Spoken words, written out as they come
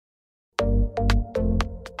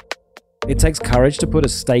It takes courage to put a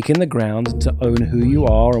stake in the ground and to own who you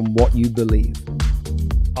are and what you believe.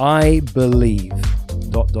 I believe, ...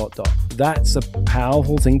 That's a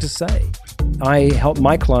powerful thing to say. I help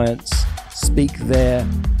my clients speak their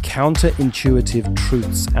counterintuitive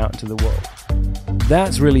truths out into the world.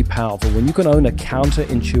 That's really powerful. When you can own a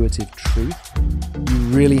counterintuitive truth, you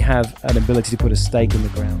really have an ability to put a stake in the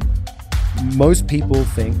ground. Most people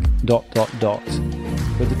think ... But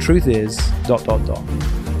the truth is ...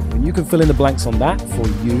 When you can fill in the blanks on that for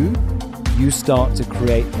you, you start to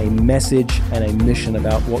create a message and a mission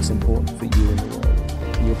about what's important for you in the world.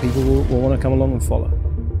 And your people will want to come along and follow.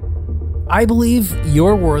 I believe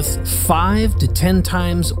you're worth 5 to 10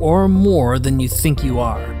 times or more than you think you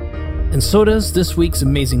are. And so does this week's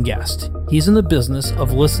amazing guest. He's in the business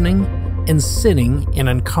of listening and sitting in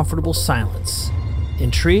uncomfortable silence.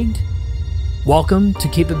 Intrigued? Welcome to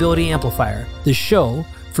Capability Amplifier, the show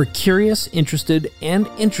for curious, interested, and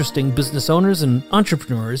interesting business owners and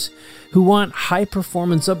entrepreneurs who want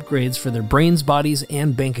high-performance upgrades for their brains, bodies,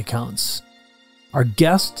 and bank accounts. Our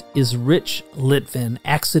guest is Rich Litvin,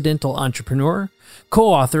 accidental entrepreneur,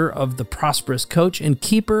 co-author of The Prosperous Coach, and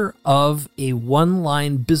keeper of a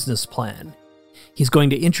one-line business plan. He's going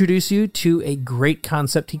to introduce you to a great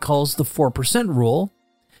concept he calls the 4% rule,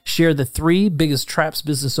 share the 3 biggest traps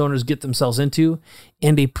business owners get themselves into,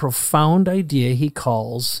 and a profound idea he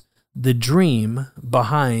calls the dream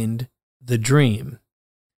behind the dream.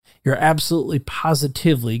 You're absolutely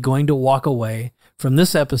positively going to walk away from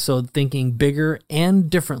this episode thinking bigger and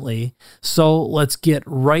differently. So let's get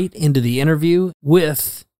right into the interview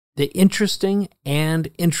with the interesting and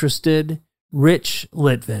interested Rich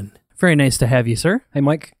Litvin. Very nice to have you, sir. Hey,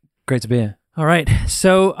 Mike. Great to be here. All right.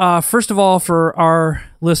 So first of all, for our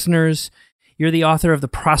listeners, you're the author of The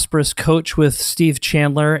Prosperous Coach with Steve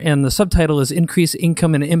Chandler, and the subtitle is Increase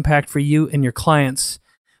Income and Impact for You and Your Clients.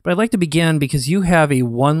 But I'd like to begin because you have a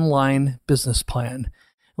one-line business plan.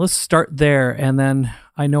 Let's start there, and then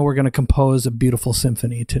I know we're going to compose a beautiful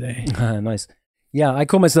symphony today. Nice. Yeah, I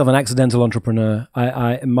call myself an accidental entrepreneur.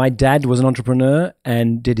 My dad was an entrepreneur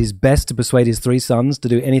and did his best to persuade his 3 sons to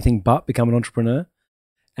do anything but become an entrepreneur.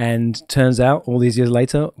 And turns out, all these years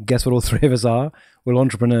later, guess what all 3 of us are? We're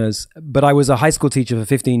entrepreneurs. But I was a high school teacher for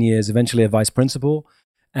 15 years, eventually a vice principal,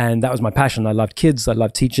 and that was my passion. I loved kids, I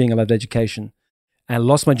loved teaching, I loved education. And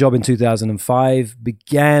lost my job in 2005,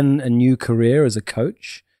 began a new career as a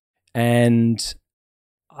coach, and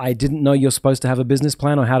I didn't know you're supposed to have a business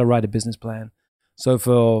plan or how to write a business plan. So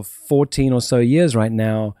for 14 or so years right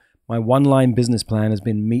now, my one-line business plan has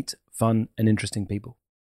been meet fun and interesting people.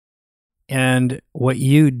 And what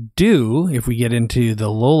you do, if we get into the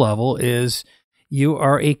low level, is you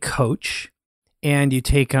are a coach and you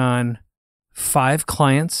take on 5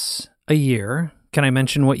 clients a year. Can I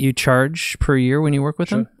mention what you charge per year when you work with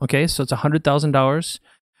them? Okay, so it's $100,000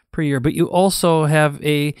 per year. But you also have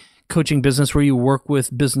a coaching business where you work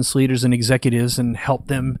with business leaders and executives and help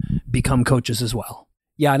them become coaches as well.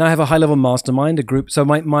 Yeah, and I have a high-level mastermind, a group. So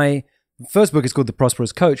my first book is called The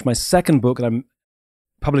Prosperous Coach. My second book that I'm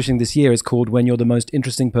publishing this year is called When You're the Most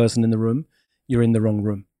Interesting Person in the Room, You're in the Wrong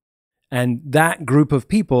Room. And that group of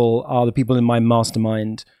people are the people in my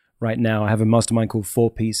mastermind right now. I have a mastermind called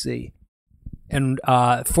 4PC. And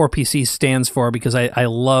 4PC stands for, because I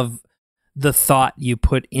love the thought you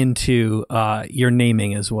put into your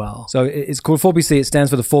naming as well. So it's called 4PC. It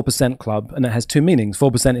stands for the 4% Club, and it has 2 meanings.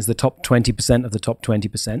 4% is the top 20% of the top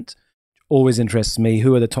 20%. Always interests me.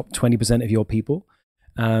 Who are the top 20% of your people,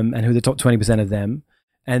 and who are the top 20% of them?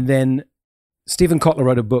 And then Stephen Kotler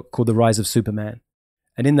wrote a book called The Rise of Superman.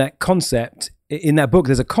 And in that book,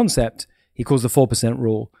 there's a concept he calls the 4%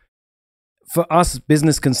 rule. For us,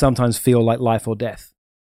 business can sometimes feel like life or death.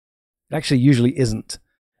 It actually usually isn't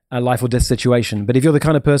a life or death situation. But if you're the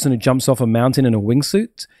kind of person who jumps off a mountain in a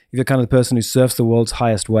wingsuit, if you're the kind of person who surfs the world's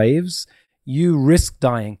highest waves, you risk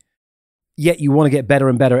dying. Yet you want to get better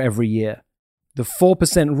and better every year. The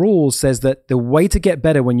 4% rule says that the way to get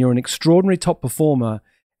better when you're an extraordinary top performer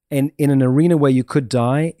and in an arena where you could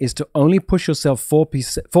die is to only push yourself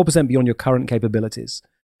 4% beyond your current capabilities.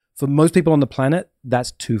 For most people on the planet,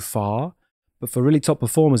 that's too far. But for really top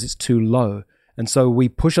performers, it's too low. And so we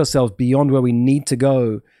push ourselves beyond where we need to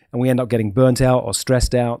go, and we end up getting burnt out or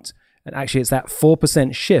stressed out. And actually, it's that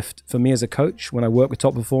 4% shift for me as a coach when I work with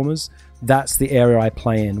top performers. That's the area I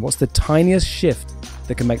play in. What's the tiniest shift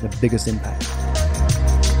that can make the biggest impact?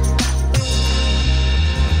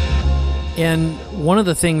 And one of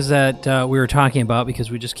the things that we were talking about,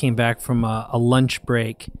 because we just came back from a lunch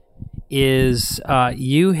break, is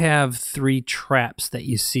you have 3 traps that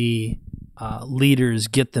you see leaders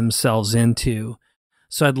get themselves into.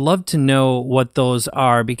 So I'd love to know what those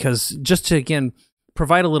are, because just to, again,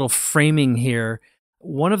 provide a little framing here,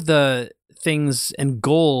 one of the things and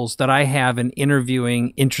goals that I have in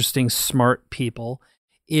interviewing interesting, smart people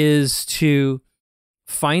is to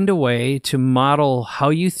find a way to model how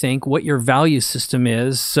you think, what your value system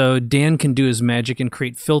is, so Dan can do his magic and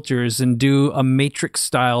create filters and do a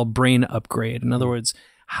matrix-style brain upgrade. In other words,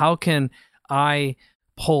 how can I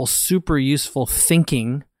pull super useful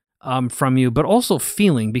thinking from you, but also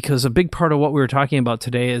feeling? Because a big part of what we were talking about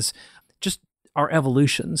today is just our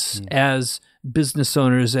evolutions as business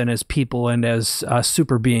owners and as people and as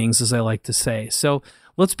super beings, as I like to say. So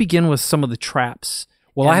let's begin with some of the traps.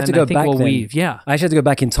 Well, I have to go back then. Weave. Yeah. I actually have to go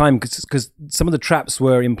back in time because some of the traps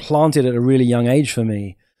were implanted at a really young age for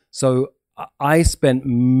me. So I spent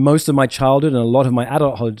most of my childhood and a lot of my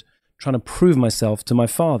adulthood trying to prove myself to my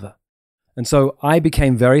father. And so I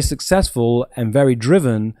became very successful and very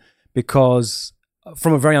driven because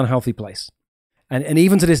from a very unhealthy place. And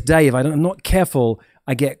even to this day, if I'm not careful,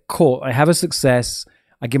 I get caught. I have a success.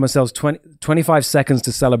 I give myself 25 seconds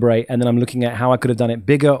to celebrate. And then I'm looking at how I could have done it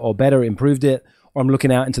bigger or better, improved it. Or I'm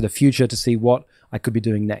looking out into the future to see what I could be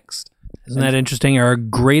doing next. Isn't that interesting? Our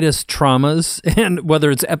greatest traumas, and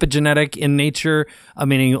whether it's epigenetic in nature,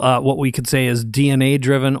 meaning what we could say is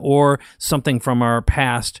DNA-driven, or something from our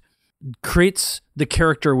past, creates the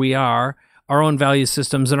character we are, our own value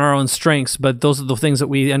systems and our own strengths, but those are the things that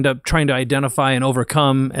we end up trying to identify and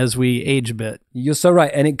overcome as we age a bit. You're so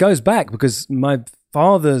right. And it goes back because my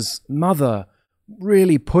father's mother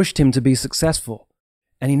really pushed him to be successful.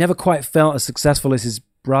 And he never quite felt as successful as his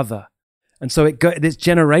brother. And so it's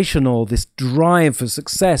generational, this drive for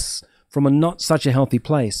success from a not such a healthy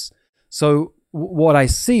place. So what I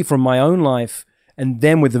see from my own life, and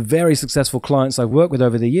then with the very successful clients I've worked with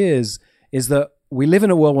over the years, is that we live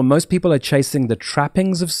in a world where most people are chasing the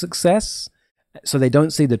trappings of success, so they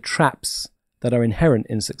don't see the traps that are inherent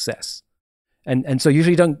in success. And so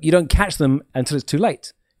usually you don't catch them until it's too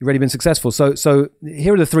late. You've already been successful. So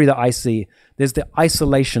here are the three that I see. There's the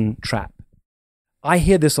isolation trap. I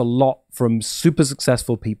hear this a lot from super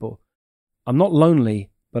successful people. I'm not lonely,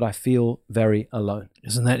 but I feel very alone.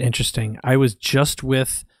 Isn't that interesting? I was just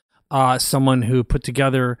with someone who put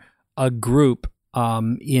together a group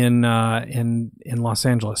in Los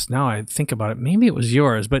Angeles. Now I think about it, maybe it was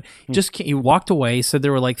yours, but he walked away, said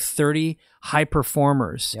there were like 30 high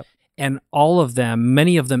performers. Yep. And all of them,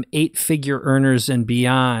 many of them 8-figure earners and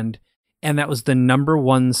beyond. And that was the number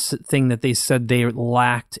one thing that they said they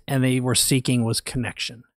lacked and they were seeking was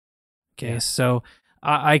connection. Okay, so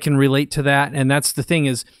I can relate to that. And that's the thing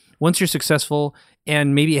is, once you're successful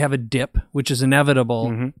and maybe you have a dip, which is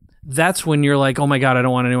inevitable, that's when you're like, oh my God, I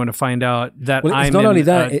don't want anyone to find out that I'm it's not only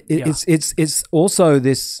that, it's also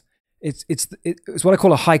this, it's what I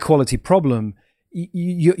call a high quality problem.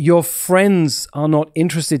 Your friends are not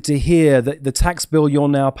interested to hear that the tax bill you're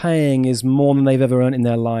now paying is more than they've ever earned in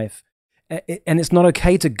their life. And it's not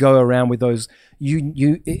okay to go around with those.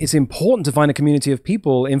 It's important to find a community of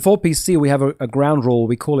people. In 4PC, we have a ground rule.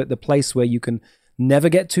 We call it the place where you can never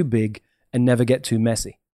get too big and never get too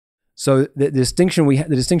messy. So the distinction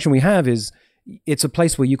we have is it's a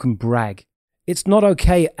place where you can brag. It's not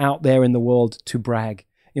okay out there in the world to brag.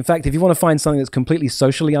 In fact, if you want to find something that's completely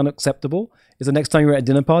socially unacceptable, is the next time you're at a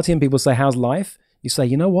dinner party and people say, how's life? You say,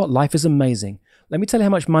 you know what? Life is amazing. Let me tell you how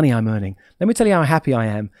much money I'm earning. Let me tell you how happy I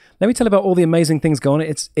am. Let me tell you about all the amazing things going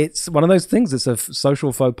on. It's one of those things that's a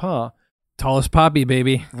social faux pas. Tallest poppy,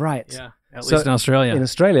 baby. Right. Yeah. At least in Australia. In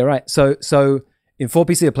Australia, right. So in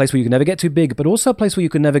 4PC, a place where you can never get too big, but also a place where you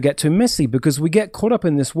can never get too messy, because we get caught up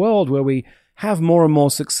in this world where we have more and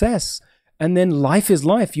more success. And then life is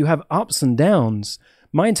life. You have ups and downs.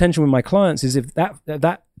 My intention with my clients is if that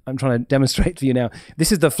I'm trying to demonstrate for you now,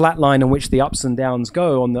 this is the flat line on which the ups and downs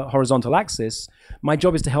go on the horizontal axis. My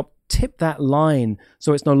job is to help tip that line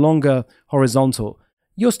so it's no longer horizontal.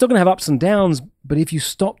 You're still going to have ups and downs, but if you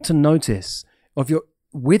stop to notice, or if you're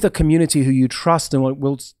with a community who you trust and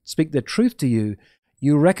will speak the truth to you,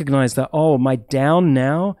 you recognize that, oh, my down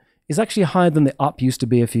now is actually higher than the up used to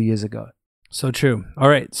be a few years ago. So true. All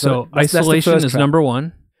right. So isolation is number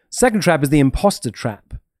one. Second trap is the imposter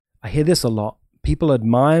trap. I hear this a lot. People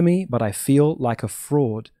admire me, but I feel like a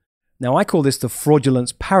fraud. Now, I call this the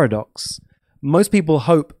fraudulence paradox. Most people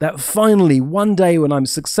hope that finally, one day when I'm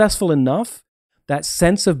successful enough, that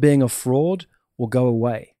sense of being a fraud will go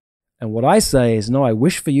away. And what I say is, no, I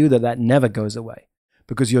wish for you that never goes away,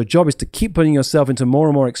 because your job is to keep putting yourself into more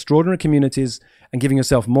and more extraordinary communities and giving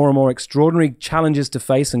yourself more and more extraordinary challenges to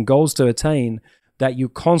face and goals to attain, that you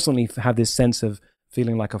constantly have this sense of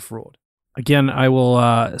feeling like a fraud. Again, I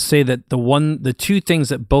will say that the two things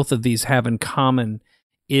that both of these have in common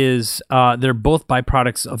is they're both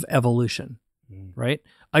byproducts of evolution, right?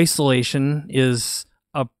 Isolation is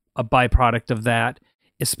a byproduct of that,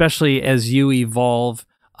 especially as you evolve,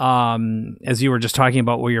 as you were just talking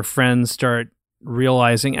about, where your friends start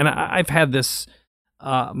realizing, and I've had this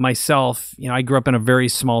myself, I grew up in a very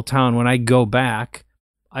small town. When I go back,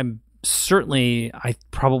 my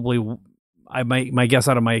guess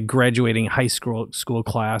out of my graduating high school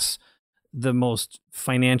class, the most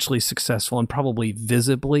financially successful and probably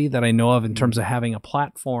visibly that I know of in terms of having a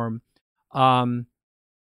platform.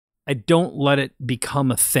 I don't let it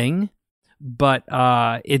become a thing, but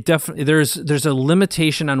it definitely there's a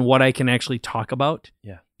limitation on what I can actually talk about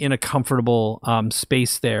in a comfortable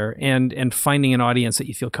space there, and finding an audience that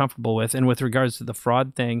you feel comfortable with. And with regards to the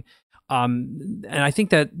fraud thing, and I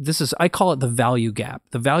think that I call it the value gap.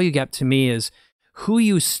 The value gap to me is who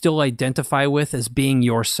you still identify with as being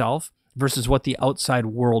yourself versus what the outside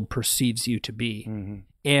world perceives you to be.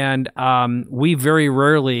 And we very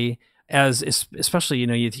rarely, especially,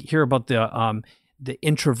 you hear about the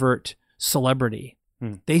introvert celebrity.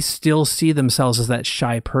 They still see themselves as that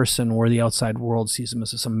shy person, where the outside world sees them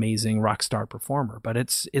as this amazing rock star performer. But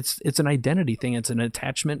it's an identity thing. It's an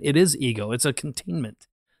attachment. It is ego. It's a containment.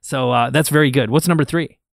 So that's very good. What's number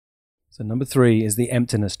 3? So number 3 is the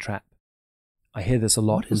emptiness trap. I hear this a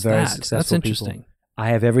lot from very successful That's interesting. people. I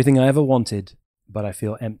have everything I ever wanted, but I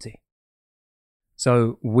feel empty.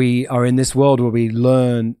 So we are in this world where we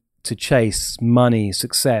learn to chase money,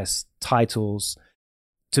 success, titles,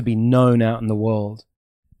 to be known out in the world.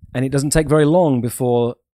 And it doesn't take very long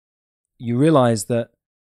before you realize that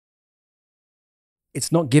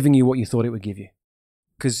it's not giving you what you thought it would give you.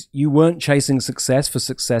 Because you weren't chasing success for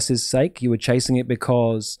success's sake. You were chasing it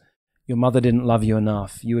because your mother didn't love you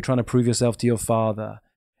enough. You were trying to prove yourself to your father.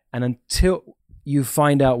 And until you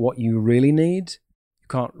find out what you really need, you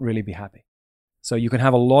can't really be happy. So you can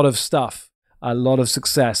have a lot of stuff, a lot of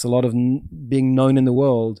success, a lot of being known in the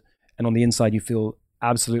world, and on the inside you feel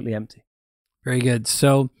absolutely empty. Very good.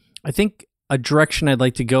 So I think a direction I'd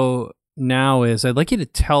like to go now is I'd like you to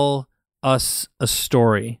tell us a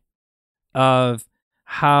story of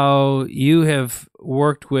how you have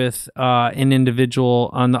worked with an individual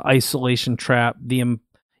on the isolation trap, the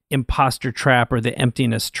imposter trap, or the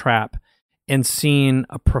emptiness trap, and seen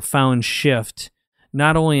a profound shift,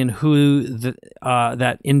 not only in who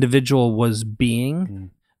that individual was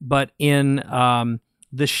being, but in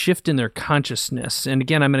the shift in their consciousness. And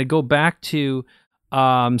again, I'm going to go back to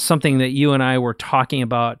something that you and I were talking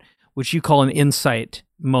about, which you call an insight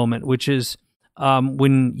moment, which is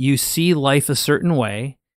when you see life a certain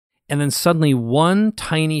way, and then suddenly one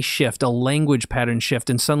tiny shift, a language pattern shift,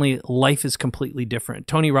 and suddenly life is completely different.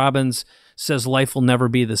 Tony Robbins says life will never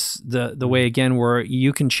be the way again, where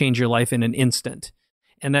you can change your life in an instant.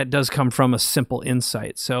 And that does come from a simple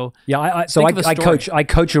insight. So yeah, I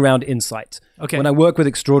coach around insight. Okay. When I work with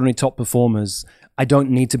extraordinary top performers, I don't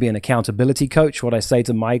need to be an accountability coach. What I say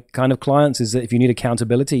to my kind of clients is that if you need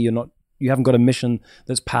accountability, you haven't got a mission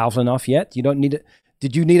that's powerful enough yet. You don't need it.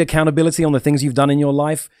 Did you need accountability on the things you've done in your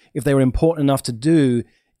life? If they were important enough to do,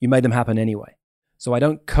 you made them happen anyway. So I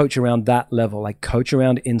don't coach around that level. I coach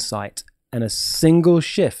around insight, and a single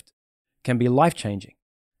shift can be life-changing.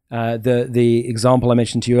 The example I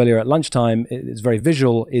mentioned to you earlier at lunchtime, it's very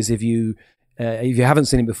visual, is if you haven't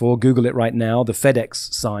seen it before, Google it right now, the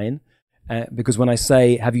FedEx sign. Because when I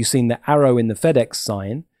say, have you seen the arrow in the FedEx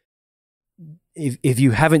sign? If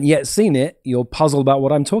you haven't yet seen it, you're puzzled about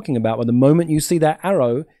what I'm talking about. But the moment you see that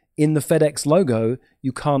arrow in the FedEx logo,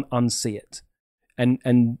 you can't unsee it.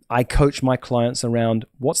 And I coach my clients around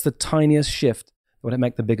what's the tiniest shift that would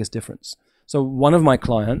make the biggest difference. So one of my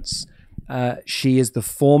clients, she is the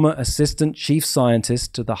former assistant chief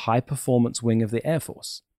scientist to the high performance wing of the Air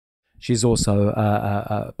Force. She's also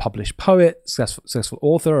a published poet, successful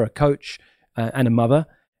author, a coach, and a mother.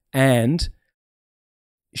 And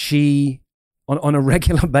she, on a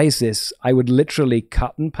regular basis, I would literally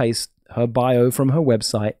cut and paste her bio from her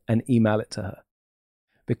website and email it to her.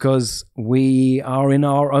 Because we are in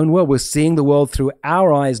our own world. We're seeing the world through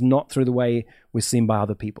our eyes, not through the way we're seen by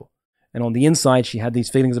other people. And on the inside, she had these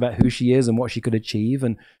feelings about who she is and what she could achieve.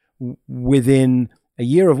 And within a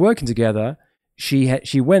year of working together,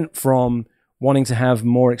 she went from wanting to have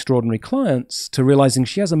more extraordinary clients to realizing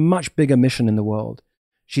she has a much bigger mission in the world.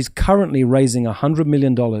 She's currently raising $100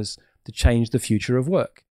 million to change the future of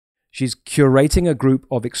work. She's curating a group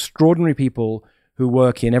of extraordinary people who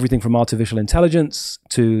work in everything from artificial intelligence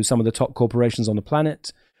to some of the top corporations on the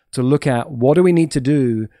planet to look at what do we need to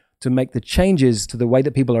do to make the changes to the way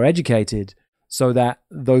that people are educated so that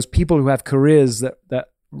those people who have careers that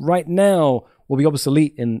right now will be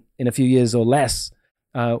obsolete in a few years or less,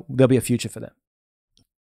 there'll be a future for them.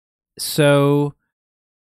 So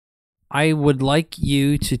I would like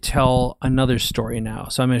you to tell another story now.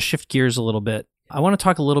 So I'm going to shift gears a little bit. I want to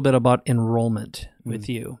talk a little bit about enrollment with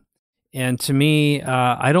you. And to me,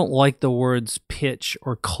 I don't like the words pitch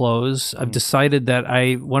or close. I've decided that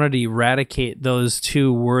I wanted to eradicate those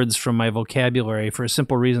two words from my vocabulary for a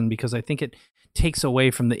simple reason, because I think it takes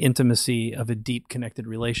away from the intimacy of a deep connected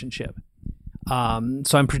relationship. So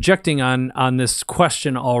I'm projecting on this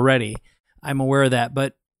question already. I'm aware of that,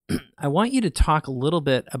 but I want you to talk a little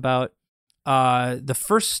bit about the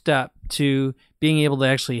first step to being able to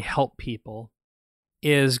actually help people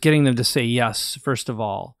is getting them to say yes, first of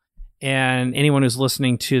all. And anyone who's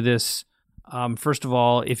listening to this, first of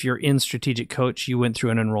all, if you're in Strategic Coach, you went through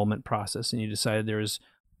an enrollment process and you decided there's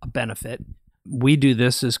a benefit. We do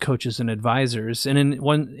this as coaches and advisors. And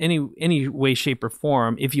in any way, shape, or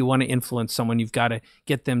form, if you want to influence someone, you've got to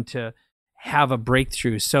get them to have a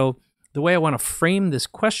breakthrough. So the way I want to frame this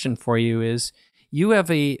question for you is you have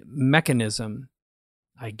a mechanism,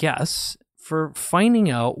 I guess, for finding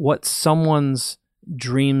out what someone's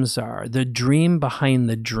dreams are, the dream behind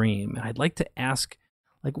the dream. And I'd like to ask,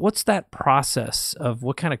 what's that process of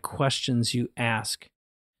what kind of questions you ask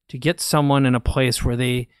to get someone in a place where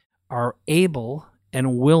they are able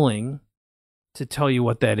and willing to tell you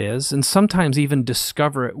what that is, and sometimes even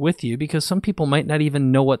discover it with you, because some people might not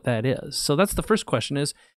even know what that is. So that's the first question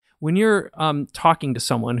is, when you're talking to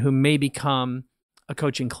someone who may become a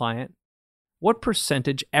coaching client, what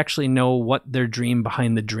percentage actually know what their dream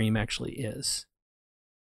behind the dream actually is?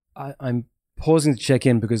 I'm pausing to check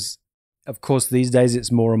in because, of course, these days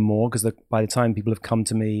it's more and more, because by the time people have come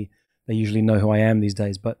to me, they usually know who I am these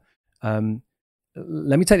days. But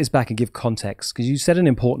let me take this back and give context, because you said an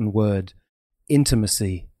important word.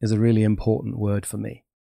 Intimacy is a really important word for me.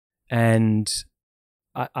 And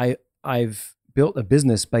I've built a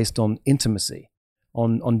business based on intimacy,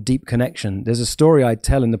 on deep connection. There's a story I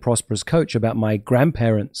tell in The Prosperous Coach about my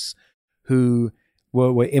grandparents who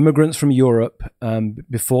were immigrants from Europe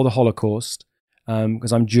before the Holocaust,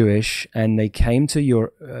 because I'm Jewish, and they came to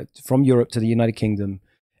Europe from Europe to the United Kingdom,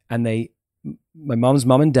 and my mum's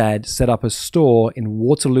mum and dad set up a store in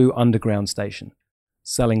Waterloo Underground Station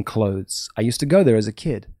selling clothes. I used to go there as a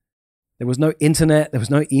kid. There was no internet, there was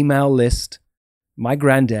no email list. My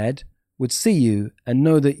granddad would see you and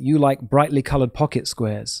know that you like brightly colored pocket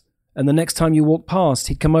squares. And the next time you walk past,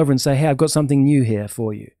 he'd come over and say, "Hey, I've got something new here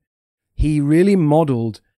for you." He really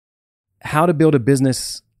modeled how to build a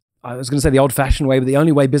business. I was going to say the old-fashioned way, but the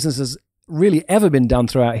only way business has really ever been done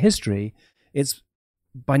throughout history, it's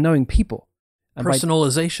by knowing people.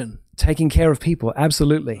 Personalization. Taking care of people,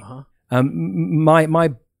 absolutely. My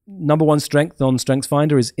number one strength on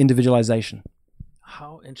StrengthsFinder is individualization.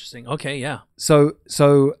 How interesting. Okay, yeah. So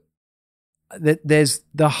there's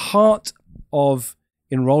the heart of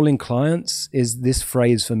enrolling clients is this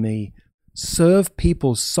phrase for me: serve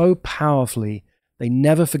people so powerfully they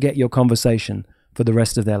never forget your conversation for the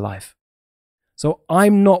rest of their life. So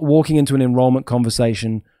I'm not walking into an enrollment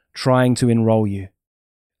conversation trying to enroll you.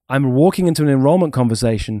 I'm walking into an enrollment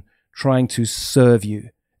conversation trying to serve you.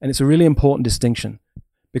 And it's a really important distinction,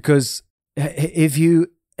 because if you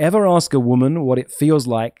ever ask a woman what it feels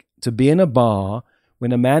like to be in a bar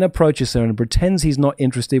when a man approaches her and pretends he's not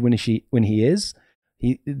interested when he is,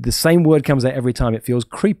 the same word comes out every time. It feels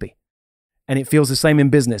creepy. And it feels the same in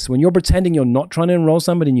business. When you're pretending you're not trying to enroll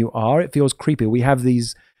somebody and you are, it feels creepy. We have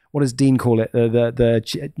these, what does Dean call it?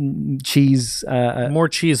 Cheese. More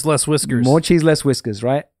cheese, less whiskers. More cheese, less whiskers,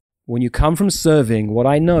 right? When you come from serving, what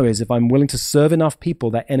I know is if I'm willing to serve enough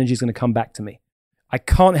people, that energy is going to come back to me. I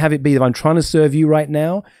can't have it be that I'm trying to serve you right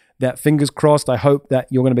now, that fingers crossed, I hope that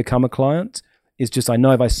you're going to become a client. It's just, I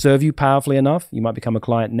know if I serve you powerfully enough, you might become a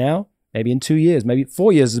client now, maybe in 2 years, maybe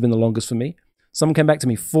 4 years has been the longest for me. Someone came back to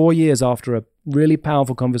me 4 years after a really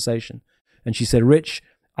powerful conversation. And she said, "Rich,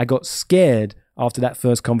 I got scared after that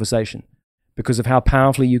first conversation because of how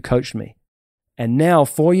powerfully you coached me. And now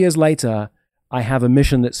 4 years later, I have a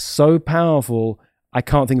mission that's so powerful, I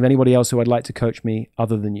can't think of anybody else who I'd like to coach me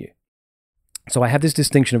other than you." So I have this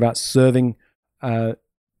distinction about serving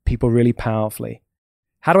people really powerfully.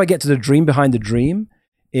 How do I get to the dream behind the dream?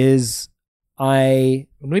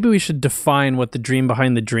 Maybe we should define what the dream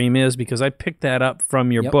behind the dream is, because I picked that up from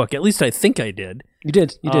your book. At least I think I did. You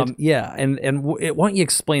did. Yeah, and why don't you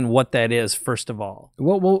explain what that is, first of all?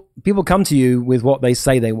 Well, people come to you with what they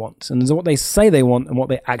say they want, and there's what they say they want and what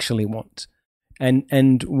they actually want.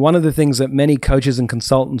 And one of the things that many coaches and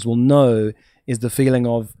consultants will know is the feeling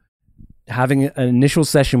of having an initial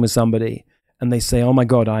session with somebody and they say, "Oh my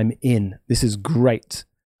God, I'm in. This is great.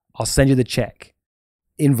 I'll send you the check.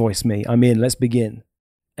 Invoice me. I'm in. Let's begin."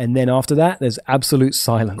 And then after that, there's absolute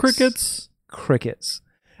silence. Crickets.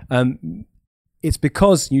 It's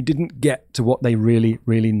because you didn't get to what they really,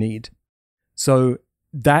 really need. So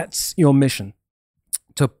that's your mission,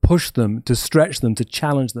 to push them, to stretch them, to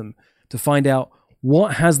challenge them, to find out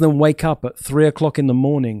what has them wake up at 3 o'clock in the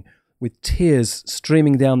morning with tears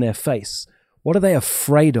streaming down their face. What are they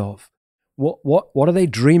afraid of? What are they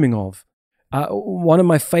dreaming of? One of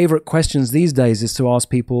my favorite questions these days is to ask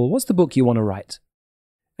people, what's the book you want to write?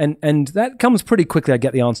 And that comes pretty quickly. I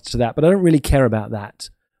get the answer to that, but I don't really care about that.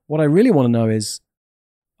 What I really want to know is,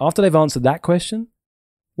 after they've answered that question,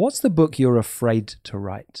 what's the book you're afraid to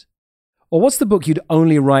write? Or what's the book you'd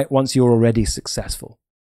only write once you're already successful?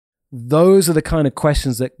 Those are the kind of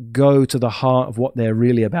questions that go to the heart of what they're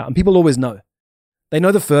really about. And people always know. They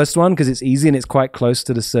know the first one because it's easy and it's quite close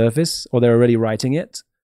to the surface, or they're already writing it.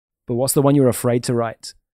 But what's the one you're afraid to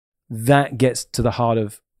write? That gets to the heart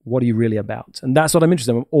of what are you really about? And that's what I'm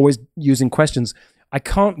interested in. I'm always using questions. I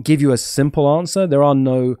can't give you a simple answer. There are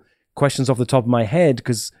no questions off the top of my head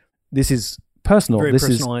because this is personal. Very this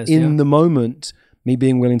is in the moment, me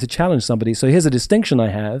being willing to challenge somebody. So here's a distinction I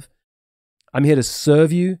have. I'm here to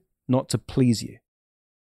serve you, not to please you.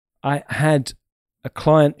 I had a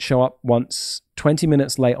client show up once 20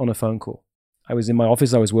 minutes late on a phone call. I was in my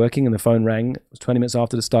office, I was working, and the phone rang. It was 20 minutes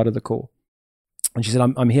after the start of the call. And she said,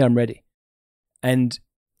 I'm here, I'm ready. And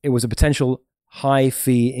it was a potential high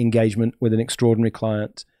fee engagement with an extraordinary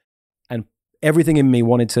client. And everything in me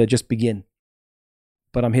wanted to just begin.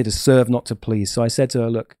 But I'm here to serve, not to please. So I said to her,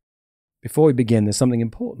 look, before we begin, there's something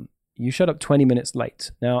important. You showed up 20 minutes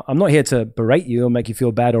late. Now, I'm not here to berate you or make you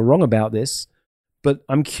feel bad or wrong about this, but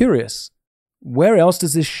I'm curious, where else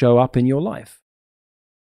does this show up in your life?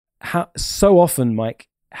 So often, Mike,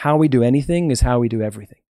 how we do anything is how we do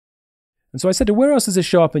everything. And so I said to her, where else does this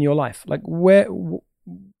show up in your life? Like, what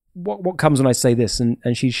comes when I say this? And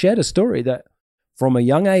she shared a story that from a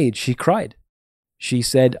young age, she cried. She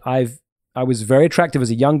said, I was very attractive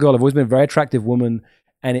as a young girl. I've always been a very attractive woman,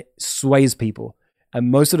 and it sways people.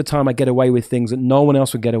 And most of the time I get away with things that no one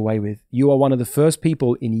else would get away with. You are one of the first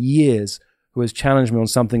people in years who has challenged me on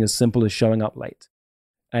something as simple as showing up late.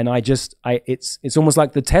 And it's almost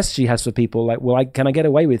like the test she has for people. Like, well, can I get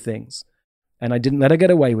away with things? And I didn't let her get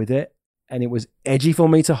away with it. And it was edgy for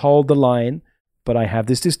me to hold the line. But I have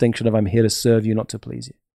this distinction of I'm here to serve you, not to please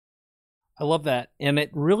you. I love that. And it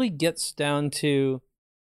really gets down to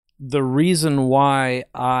the reason why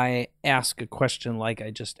I ask a question like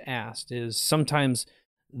I just asked is sometimes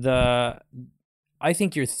I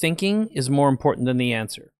think your thinking is more important than the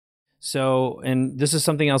answer. So, and this is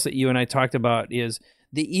something else that you and I talked about, is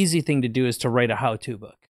the easy thing to do is to write a how-to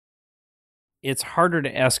book. It's harder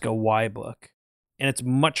to ask a why book, and it's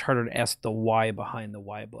much harder to ask the why behind the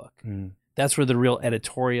why book. That's where the real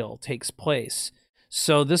editorial takes place.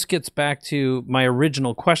 So this gets back to my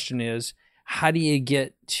original question is, how do you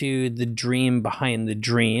get to the dream behind the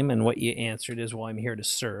dream? And what you answered is, well, I'm here to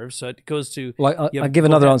serve. So it goes to... Well, I'll give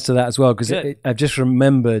another answer to that as well, because I've just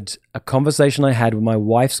remembered a conversation I had with my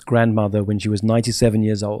wife's grandmother when she was 97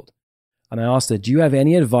 years old. And I asked her, do you have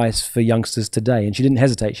any advice for youngsters today? And she didn't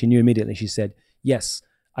hesitate. She knew immediately. She said, yes,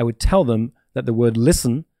 I would tell them that the word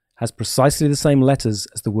listen has precisely the same letters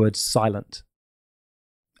as the word silent.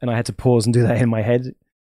 And I had to pause and do that in my head.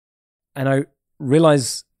 And I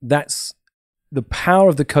realized that's the power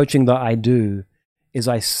of the coaching that I do is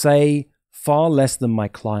I say far less than my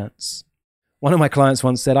clients. One of my clients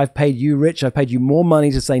once said, I've paid you, Rich, I've paid you more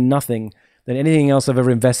money to say nothing than anything else I've ever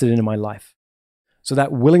invested in my life. So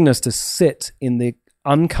that willingness to sit in the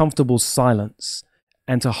uncomfortable silence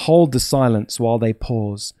and to hold the silence while they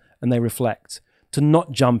pause and they reflect, to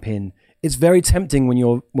not jump in. It's very tempting when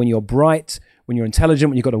you're bright, when you're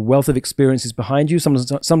intelligent, when you've got a wealth of experiences behind you.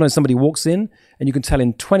 Sometimes somebody walks in and you can tell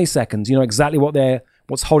in 20 seconds, you know exactly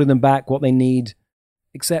what's holding them back, what they need,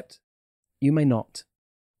 except you may not.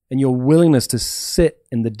 And your willingness to sit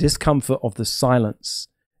in the discomfort of the silence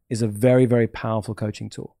is a very, very powerful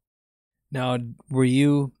coaching tool. Now, were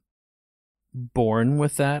you born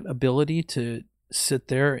with that ability to sit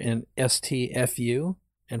there and STFU?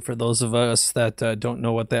 And for those of us that don't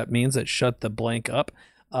know what that means, that shut the blank up,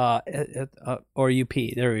 or UP.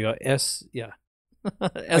 There we go. STUP. Yeah.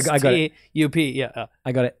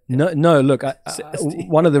 I got it. No. Look,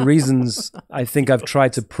 one of the reasons I think I've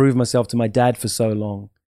tried to prove myself to my dad for so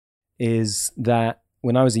long is that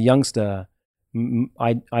when I was a youngster,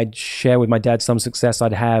 I'd share with my dad some success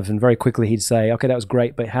I'd have, and very quickly he'd say, "Okay, that was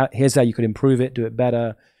great, but here's how you could improve it, do it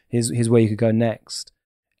better. Here's where you could go next."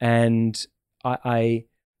 And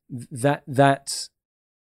that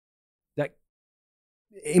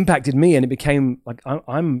impacted me, and it became like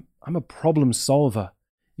I'm a problem solver.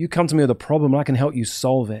 You come to me with a problem and I can help you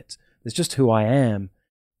solve it. It's just who I am.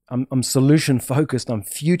 I'm solution focused. I'm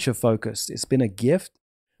future focused. It's been a gift,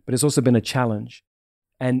 but it's also been a challenge.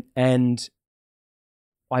 And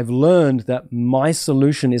I've learned that my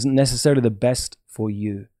solution isn't necessarily the best for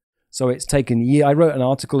you. So it's taken years. I wrote an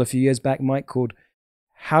article a few years back, Mike, called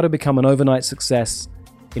How to Become an Overnight Success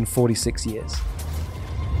in 46 Years.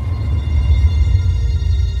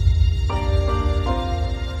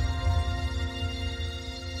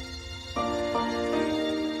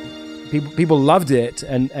 People loved it,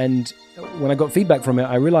 and when I got feedback from it,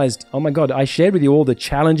 I realized, oh my God, I shared with you all the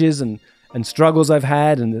challenges and struggles I've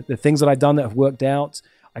had and the things that I've done that have worked out.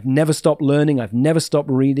 I've never stopped learning. I've never stopped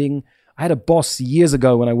reading. I had a boss years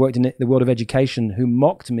ago when I worked in the world of education who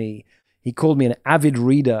mocked me. He called me an avid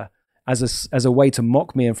reader as a way to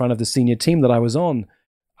mock me in front of the senior team that I was on.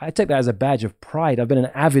 I take that as a badge of pride. I've been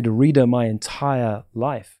an avid reader my entire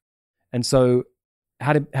life. And so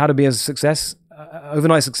how to be a success,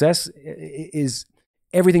 overnight success is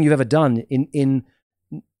everything you've ever done. In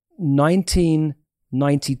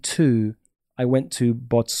 1992, I went to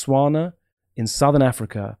Botswana in Southern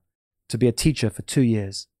Africa to be a teacher for 2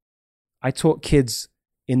 years. I taught kids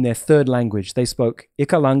in their third language. They spoke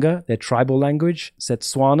Ikalanga, their tribal language,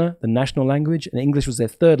 Setswana, the national language, and English was their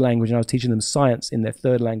third language, and I was teaching them science in their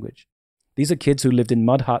third language. These are kids who lived in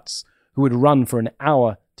mud huts, who would run for an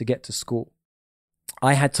hour to get to school.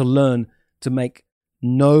 I had to learn to make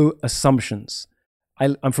no assumptions.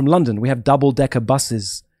 I'm from London. We have double-decker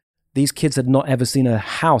buses. These kids had not ever seen a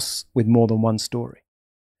house with more than one story.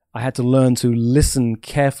 I had to learn to listen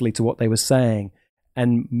carefully to what they were saying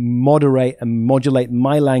and moderate and modulate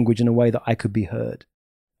my language in a way that I could be heard.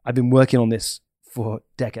 I've been working on this for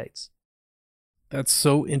decades. That's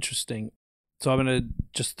so interesting. So I'm going to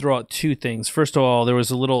just throw out two things. First of all, there was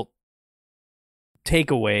a little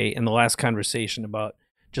takeaway in the last conversation about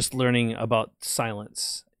just learning about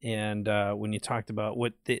silence. And when you talked about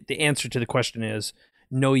what the answer to the question is,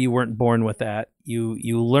 no, you weren't born with that.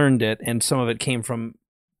 You learned it, and some of it came from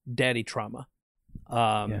daddy trauma.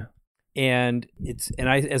 And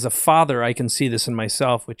I, as a father, I can see this in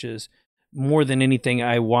myself, which is more than anything,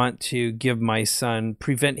 I want to give my son,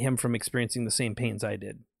 prevent him from experiencing the same pains I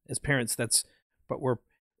did. As parents,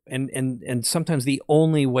 and sometimes the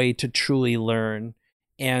only way to truly learn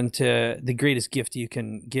and the greatest gift you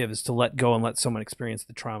can give is to let go and let someone experience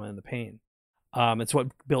the trauma and the pain. It's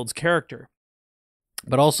what builds character.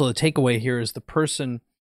 But also the takeaway here is the person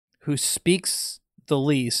who speaks the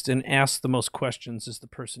least and asks the most questions is the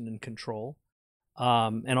person in control,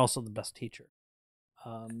 and also the best teacher.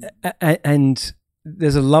 And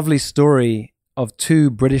there's a lovely story of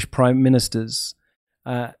two British prime ministers,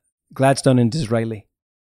 Gladstone and Disraeli.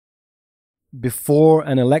 Before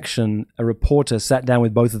an election, a reporter sat down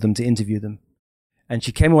with both of them to interview them. And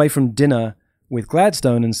she came away from dinner with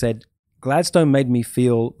Gladstone and said, Gladstone made me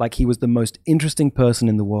feel like he was the most interesting person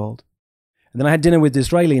in the world. And then I had dinner with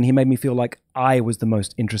Disraeli and he made me feel like I was the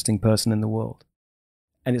most interesting person in the world.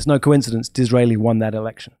 And it's no coincidence Disraeli won that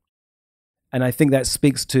election. And I think that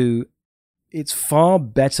speaks to, it's far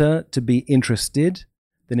better to be interested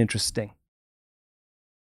than interesting.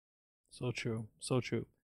 So true. So true.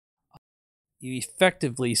 You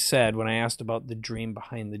effectively said, when I asked about the dream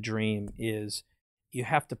behind the dream, is you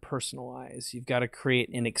have to personalize. You've got to create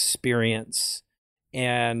an experience.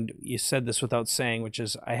 And you said this without saying, which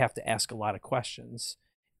is I have to ask a lot of questions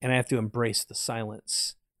and I have to embrace the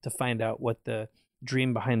silence to find out what the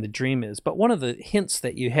dream behind the dream is. But one of the hints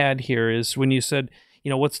that you had here is when you said,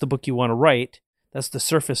 what's the book you want to write? That's the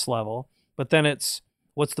surface level. But then it's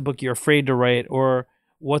what's the book you're afraid to write, or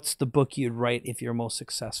what's the book you'd write if you're most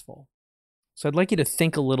successful? So I'd like you to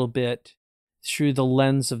think a little bit through the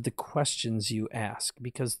lens of the questions you ask,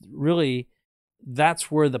 because really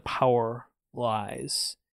that's where the power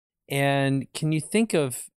lies. And can you think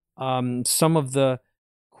of some of the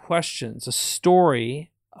questions, a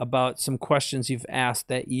story about some questions you've asked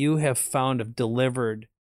that you have found have delivered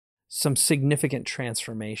some significant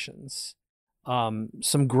transformations,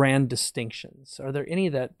 some grand distinctions? Are there any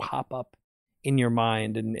that pop up in your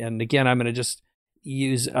mind? And again, I'm going to just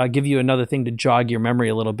give you another thing to jog your memory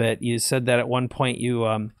a little bit. You said that at one point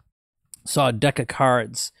you saw a deck of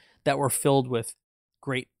cards that were filled with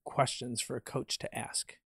great questions for a coach to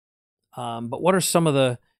ask. But what are some of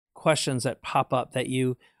the questions that pop up that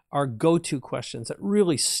you are go-to questions that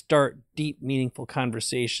really start deep, meaningful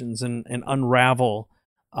conversations and unravel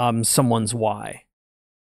someone's why?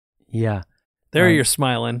 Yeah. There you're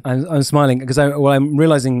smiling. I'm smiling because I'm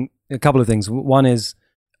realizing a couple of things. One is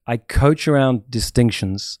I coach around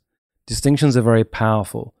distinctions. Distinctions are very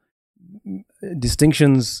powerful.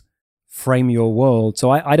 Distinctions frame your world.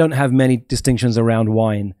 So I don't have many distinctions around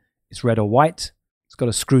wine. It's red or white. It's got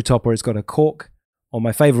a screw top or it's got a cork. Or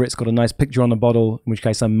my favorite, it's got a nice picture on the bottle, in which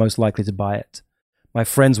case I'm most likely to buy it. My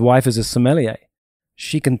friend's wife is a sommelier.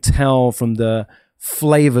 She can tell from the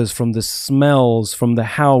flavors, from the smells, from the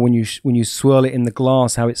how when you swirl it in the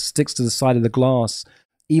glass, how it sticks to the side of the glass,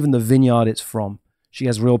 even the vineyard it's from. She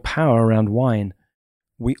has real power around wine.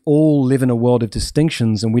 We all live in a world of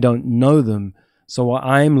distinctions and we don't know them. So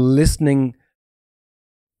I'm listening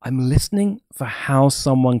for how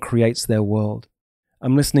someone creates their world.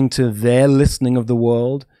 I'm listening to their listening of the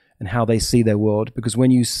world and how they see their world. Because when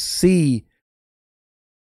you see,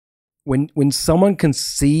 when someone can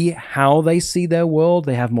see how they see their world,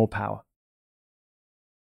 they have more power.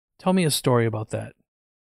 Tell me a story about that.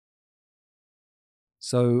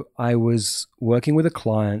 So I was working with a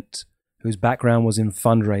client whose background was in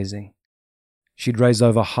fundraising. She'd raised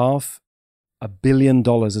over $500 million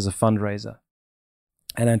as a fundraiser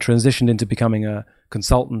and then transitioned into becoming a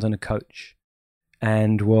consultant and a coach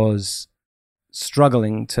and was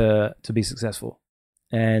struggling to be successful,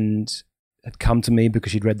 and had come to me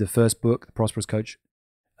because she'd read the first book, The Prosperous Coach,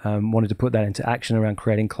 wanted to put that into action around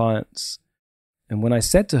creating clients. And when I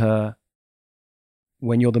said to her,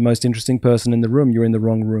 when you're the most interesting person in the room, you're in the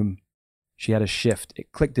wrong room, she had a shift.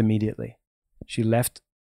 It clicked immediately. She left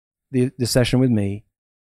the session with me,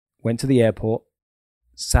 went to the airport,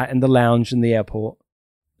 sat in the lounge in the airport,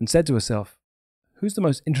 and said to herself, who's the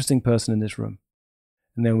most interesting person in this room?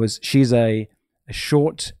 And she's a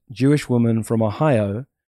short Jewish woman from Ohio.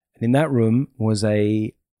 And in that room was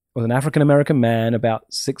an African-American man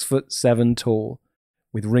about 6'7" tall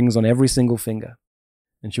with rings on every single finger.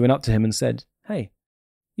 And she went up to him and said, hey,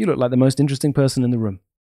 you look like the most interesting person in the room.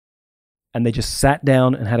 And they just sat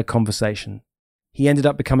down and had a conversation. He ended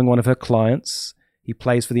up becoming one of her clients. He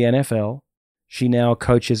plays for the NFL. She now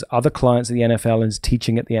coaches other clients at the NFL and is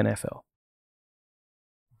teaching at the NFL.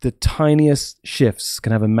 The tiniest shifts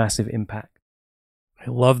can have a massive impact. I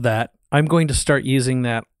love that. I'm going to start using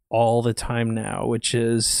that all the time now, which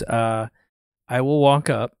is I will walk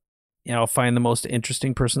up and I'll find the most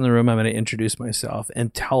interesting person in the room. I'm going to introduce myself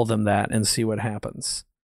and tell them that and see what happens.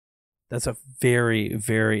 That's a very,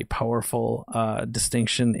 very powerful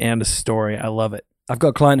distinction and a story. I love it. I've got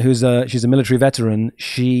a client she's a military veteran.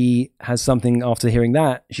 She has something after hearing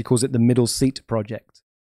that. She calls it the middle seat project.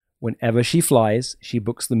 Whenever she flies, she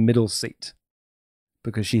books the middle seat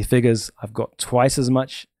because she figures I've got twice as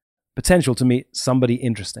much potential to meet somebody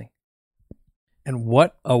interesting. And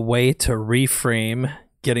what a way to reframe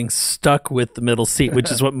getting stuck with the middle seat,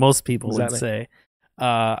 which is what most people would say.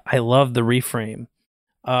 I love the reframe.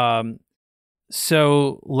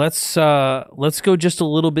 So let's go just a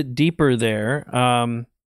little bit deeper there.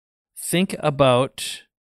 Think about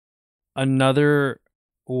another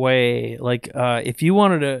way, like if you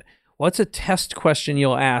wanted to, what's a test question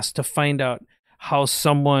you'll ask to find out how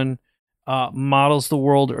someone models the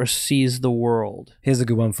world or sees the world? Here's a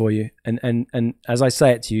good one for you. And as I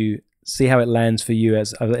say it to you, see how it lands for you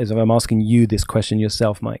as I'm asking you this question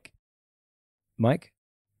yourself, Mike. Mike,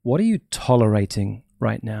 what are you tolerating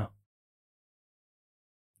right now?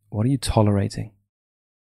 What are you tolerating?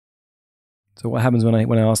 So what happens when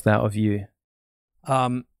I ask that of you?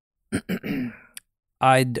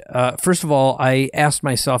 First of all, I asked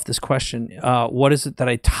myself this question: what is it that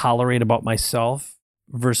I tolerate about myself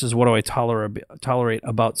versus what do I tolerate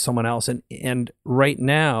about someone else? And right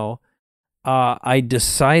now, I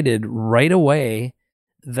decided right away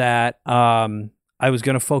that I was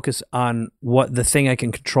going to focus on what the thing I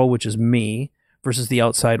can control, which is me, versus the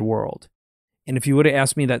outside world. And if you would have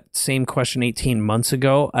asked me that same question 18 months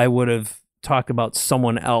ago, I would have talked about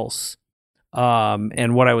someone else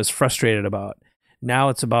and what I was frustrated about. Now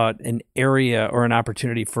it's about an area or an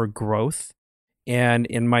opportunity for growth. And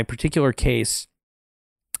in my particular case,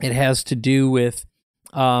 it has to do with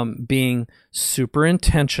being super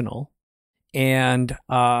intentional and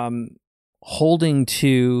holding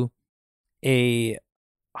to a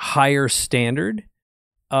higher standard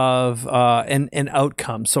of an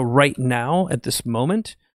outcome. So right now, at this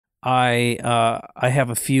moment, I have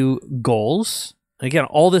a few goals. Again,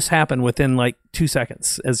 all this happened within like 2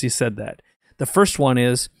 seconds, as you said that. The first one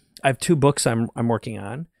is I have 2 books I'm working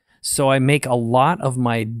on. So I make a lot of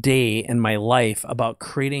my day and my life about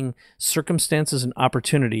creating circumstances and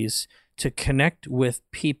opportunities to connect with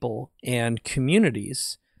people and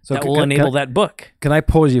communities that will enable that book. Can I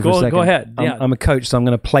pause you for a second? Go ahead. I'm a coach, so I'm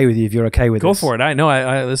going to play with you if you're okay with this. Go for it. I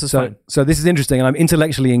know. This is fun. So this is interesting, and I'm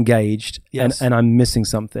intellectually engaged, yes. and I'm missing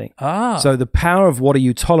something. So the power of what are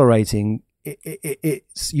you tolerating,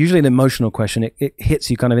 it's usually an emotional question. It hits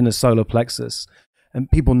you kind of in the solar plexus. and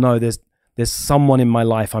people know there's someone in my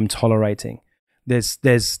life I'm tolerating. There's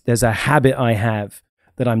a habit I have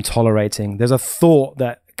that I'm tolerating. There's a thought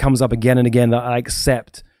that comes up again and again that I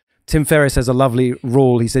accept. Tim Ferriss has a lovely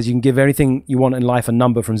rule. He says you can give anything you want in life a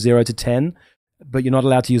number from 0 to 10, but you're not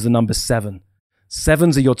allowed to use the number 7.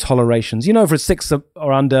 7s are your tolerations. You know, for a 6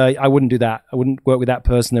 or under, I wouldn't do that. I wouldn't work with that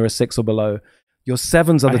person. They're a 6 or below. Your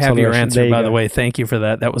 7s are the tolerations. I have your answer, by the way. Thank you for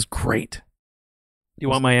that. That was great. Do you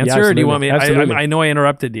want my answer, or do you want me? I know I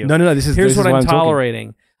interrupted you. No. Here's what I'm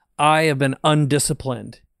tolerating. Talking. I have been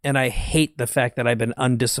undisciplined, and I hate the fact that I've been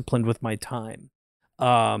undisciplined with my time.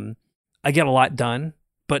 I get a lot done,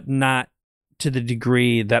 but not to the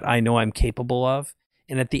degree that I know I'm capable of.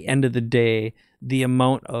 And at the end of the day, the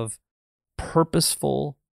amount of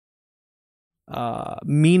purposeful,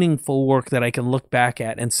 meaningful work that I can look back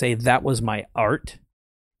at and say that was my art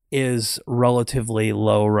is relatively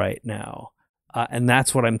low right now. And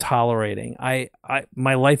that's what I'm tolerating.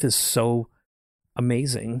 My life is so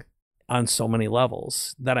amazing on so many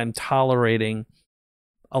levels that I'm tolerating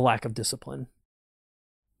a lack of discipline.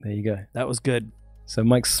 There you go. That was good. So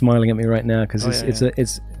Mike's smiling at me right now because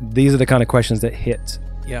it's these are the kind of questions that hit.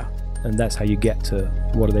 Yeah. And that's how you get to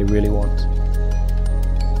what do they really want.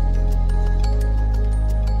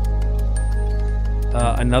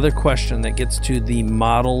 Another question that gets to the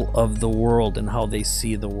model of the world and how they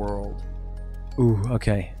see the world. Ooh,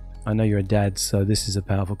 okay. I know you're a dad, so this is a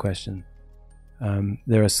powerful question.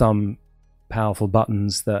 There are some powerful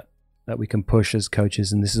buttons that we can push as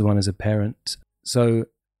coaches, and this is one as a parent. So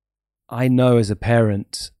I know as a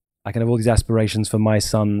parent, I can have all these aspirations for my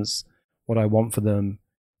sons, what I want for them,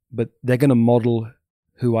 but they're going to model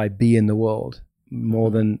who I be in the world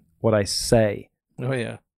more than what I say. Oh,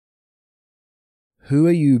 yeah. Who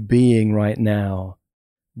are you being right now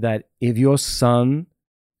that if your son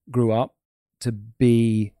grew up to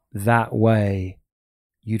be that way,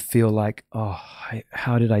 you'd feel like, oh,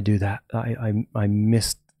 how did I do that? I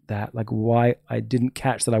missed that. Like, why I didn't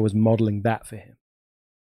catch that I was modeling that for him.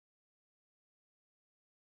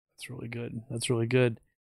 That's really good. That's really good.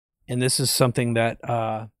 And this is something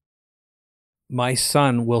that my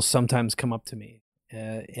son will sometimes come up to me,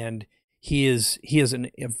 and he has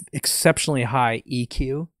an exceptionally high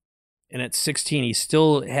EQ. And at 16, he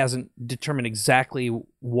still hasn't determined exactly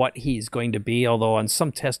what he's going to be, although on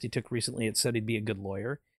some test he took recently, it said he'd be a good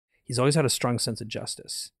lawyer. He's always had a strong sense of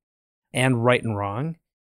justice and right and wrong.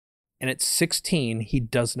 And at 16, he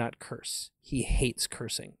does not curse. He hates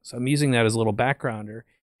cursing. So I'm using that as a little backgrounder.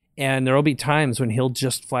 And there will be times when he'll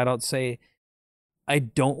just flat out say, I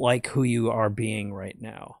don't like who you are being right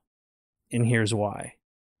now. And here's why.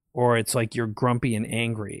 Or it's like you're grumpy and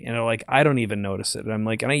angry. And like, I don't even notice it. And I'm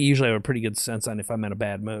like, and I usually have a pretty good sense on if I'm in a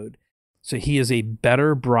bad mood. So he is a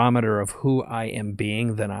better barometer of who I am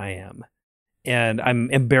being than I am. And I'm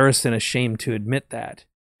embarrassed and ashamed to admit that.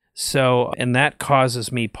 So, and that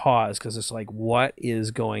causes me pause because it's like, what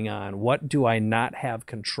is going on? What do I not have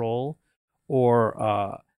control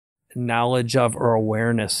or knowledge of or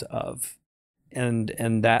awareness of?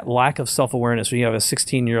 And that lack of self-awareness when you have a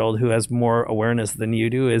 16-year-old who has more awareness than you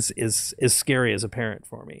do is scary as a parent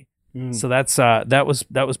for me. So that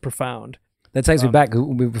was profound. That takes me back.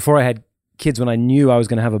 Before I had kids, when I knew I was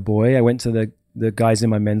going to have a boy, I went to the guys in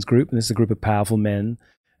my men's group, and this is a group of powerful men.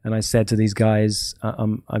 And I said to these guys,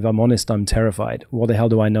 if I'm honest, I'm terrified. What the hell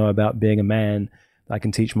do I know about being a man that I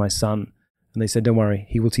can teach my son? And they said, don't worry,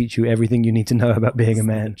 he will teach you everything you need to know about being a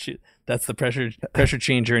man. That's the pressure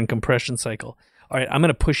changer and compression cycle. All right, I'm going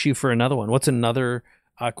to push you for another one. What's another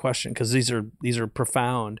question? Because these are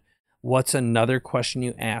profound. What's another question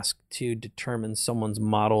you ask to determine someone's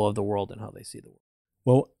model of the world and how they see the world?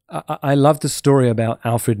 Well, I love the story about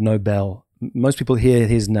Alfred Nobel. Most people hear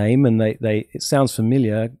his name and it sounds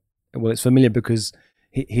familiar. Well, it's familiar because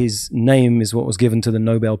his name is what was given to the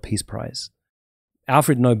Nobel Peace Prize.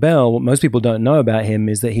 Alfred Nobel, what most people don't know about him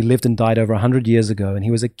is that he lived and died over 100 years ago, and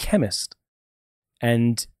he was a chemist.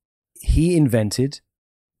 And he invented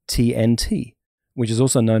TNT, which is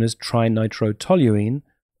also known as trinitrotoluene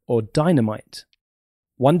or dynamite.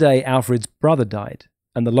 One day, Alfred's brother died,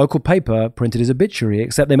 and the local paper printed his obituary,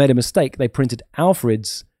 except they made a mistake. They printed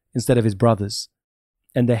Alfred's instead of his brother's.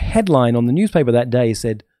 And the headline on the newspaper that day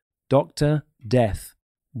said, Dr. Death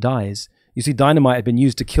dies. You see, dynamite had been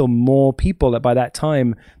used to kill more people by that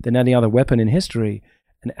time than any other weapon in history.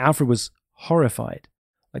 And Alfred was horrified.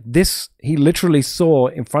 Like this, he literally saw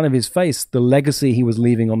in front of his face the legacy he was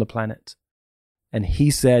leaving on the planet. And he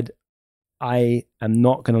said, I am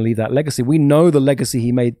not going to leave that legacy. We know the legacy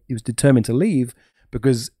he was determined to leave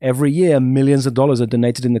because every year millions of dollars are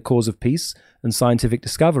donated in the cause of peace and scientific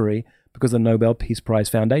discovery because of the Nobel Peace Prize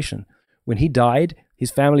Foundation. When he died,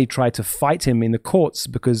 his family tried to fight him in the courts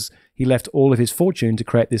because he left all of his fortune to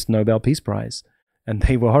create this Nobel Peace Prize. And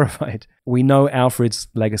they were horrified. We know Alfred's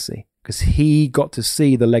legacy because he got to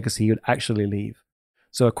see the legacy he would actually leave.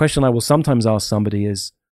 So a question I will sometimes ask somebody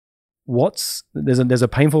is, there's a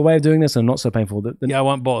painful way of doing this and not so painful. Yeah, I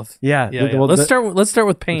want both. Yeah. Let's start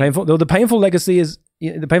with pain. The painful legacy is,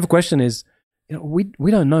 the painful question is, we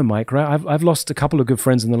don't know, Mike, right? I've lost a couple of good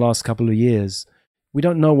friends in the last couple of years. We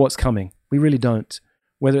don't know what's coming. We really don't.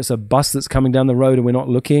 Whether it's a bus that's coming down the road and we're not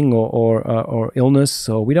looking, or illness,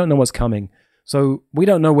 or we don't know what's coming. So we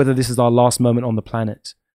don't know whether this is our last moment on the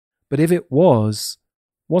planet. But if it was,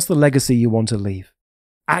 what's the legacy you want to leave?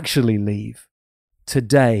 Actually leave.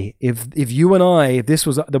 Today, if you and I, if this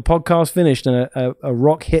was the podcast finished and a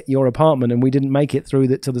rock hit your apartment and we didn't make it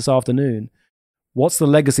through till this afternoon, what's the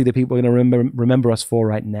legacy that people are going to remember us for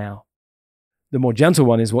right now? The more gentle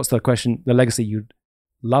one is, what's the legacy you'd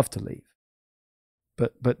love to leave?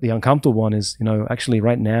 But the uncomfortable one is, actually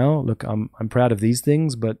right now, look, I'm proud of these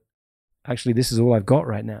things, but actually this is all I've got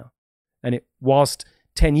right now. And whilst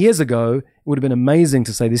 10 years ago, it would have been amazing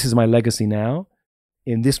to say, this is my legacy now.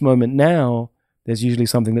 In this moment now, there's usually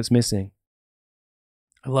something that's missing.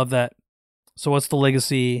 I love that. So what's the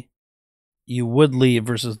legacy you would leave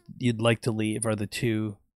versus you'd like to leave are the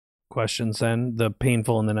two questions then, the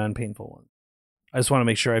painful and the non-painful one. I just want to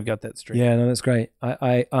make sure I've got that straight. Yeah, no, that's great.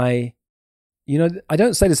 I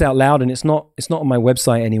don't say this out loud, and it's not on my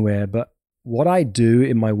website anywhere, but what I do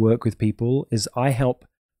in my work with people is I help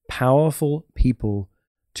powerful people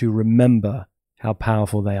to remember how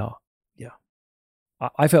powerful they are.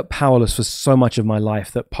 I felt powerless for so much of my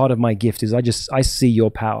life that part of my gift is I see your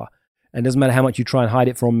power. And it doesn't matter how much you try and hide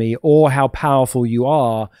it from me or how powerful you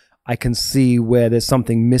are, I can see where there's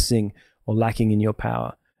something missing or lacking in your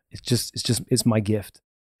power. It's my gift.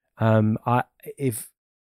 When I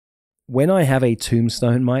have a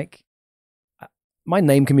tombstone, Mike, my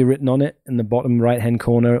name can be written on it in the bottom right-hand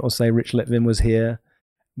corner. It will say Rich Litvin was here.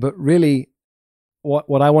 But really,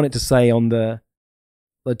 what I want it to say on the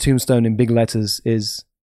tombstone in big letters is,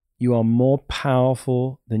 you are more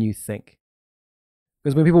powerful than you think.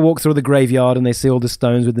 Because when people walk through the graveyard and they see all the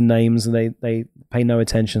stones with the names and they pay no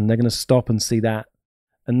attention, they're going to stop and see that.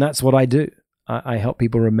 And that's what I do. I help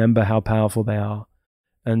people remember how powerful they are.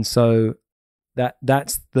 And so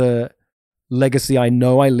that's the legacy I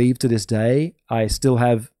know I leave to this day. I still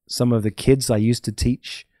have some of the kids I used to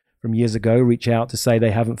teach from years ago reach out to say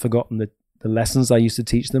they haven't forgotten the lessons I used to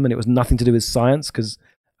teach them. And it was nothing to do with science, because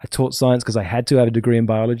I taught science because I had to have a degree in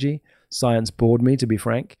biology. Science bored me, to be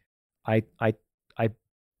frank. I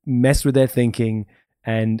messed with their thinking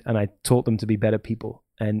and I taught them to be better people.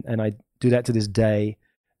 And I do that to this day.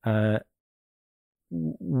 The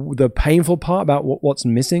painful part about what's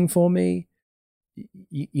missing for me,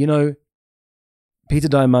 Peter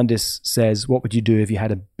Diamandis says, what would you do if you had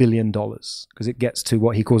 $1 billion? Because it gets to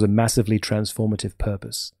what he calls a massively transformative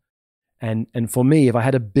purpose. And for me, if I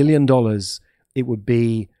had $1 billion, it would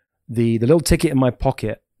be the little ticket in my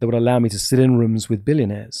pocket that would allow me to sit in rooms with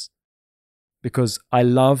billionaires. Because I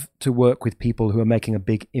love to work with people who are making a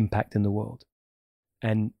big impact in the world.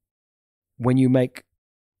 And when you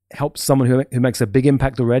help someone who makes a big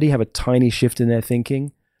impact already have a tiny shift in their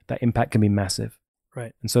thinking, that impact can be massive.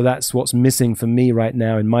 Right. And so that's what's missing for me right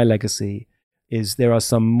now in my legacy, is there are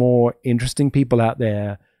some more interesting people out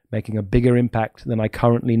there making a bigger impact than I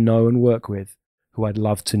currently know and work with, who I'd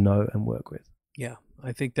love to know and work with. Yeah,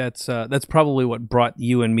 I think that's probably what brought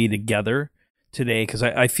you and me together today, because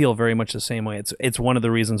I feel very much the same way. It's one of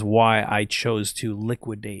the reasons why I chose to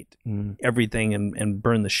liquidate everything and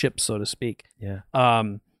burn the ship, so to speak. Yeah.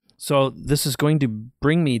 So this is going to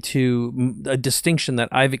bring me to a distinction that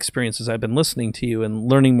I've experienced as I've been listening to you and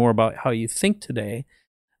learning more about how you think today,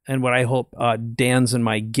 and what I hope Dan's and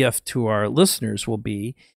my gift to our listeners will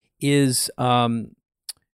be is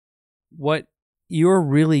what you're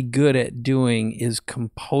really good at doing is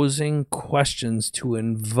composing questions to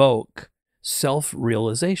invoke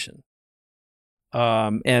self-realization.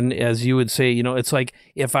 And as you would say, it's like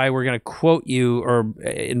if I were going to quote you, or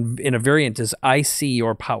in a variant is, I see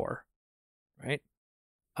your power, right?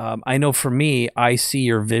 I know for me, I see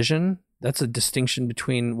your vision. That's a distinction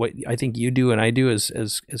between what I think you do and I do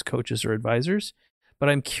as coaches or advisors. But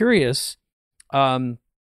I'm curious,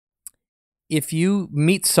 if you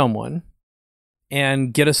meet someone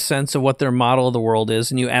and get a sense of what their model of the world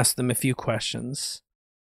is, and you ask them a few questions,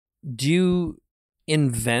 do you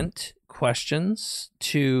invent questions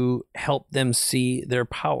to help them see their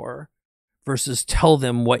power versus tell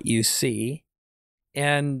them what you see?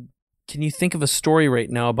 And can you think of a story right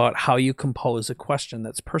now about how you compose a question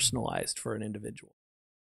that's personalized for an individual?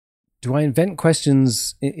 Do I invent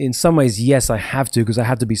questions? In some ways, yes, I have to, because I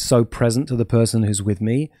have to be so present to the person who's with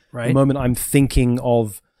me. Right. The moment I'm thinking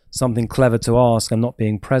of something clever to ask, I'm not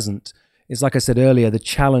being present. It's like I said earlier, the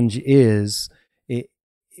challenge is, let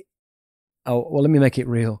me make it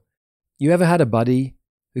real. You ever had a buddy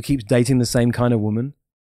who keeps dating the same kind of woman?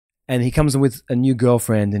 And he comes in with a new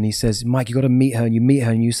girlfriend and he says, Mike, you got to meet her. And you meet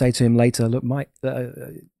her and you say to him later, look, Mike,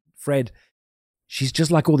 Fred, she's just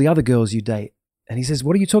like all the other girls you date. And he says,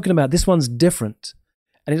 what are you talking about? This one's different.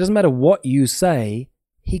 And it doesn't matter what you say,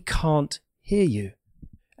 he can't hear you.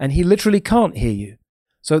 And he literally can't hear you.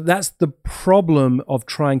 So that's the problem of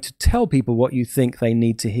trying to tell people what you think they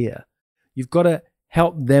need to hear. You've got to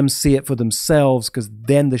help them see it for themselves, because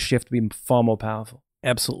then the shift will be far more powerful.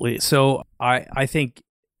 Absolutely. So I think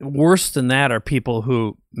worse than that are people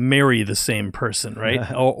who marry the same person,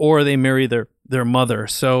 right? or they marry their mother.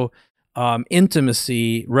 So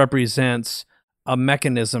intimacy represents a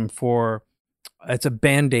mechanism it's a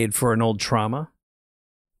Band-Aid for an old trauma.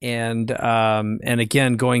 And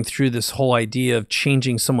again, going through this whole idea of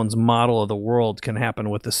changing someone's model of the world can happen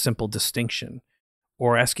with a simple distinction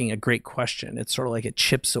or asking a great question. It's sort of like it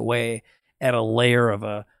chips away at a layer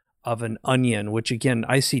of an onion, which again,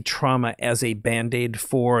 I see trauma as a Band-Aid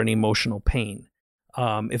for an emotional pain.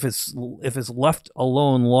 If it's left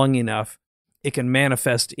alone long enough, it can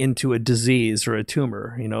manifest into a disease or a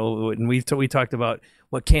tumor, and we talked about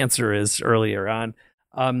what cancer is earlier on.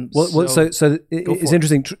 So it's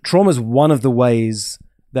interesting. Trauma is one of the ways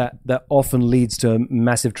that often leads to a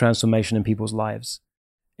massive transformation in people's lives.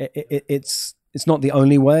 It's not the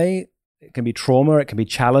only way. It can be trauma, it can be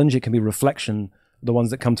challenge, it can be reflection, the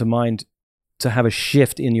ones that come to mind to have a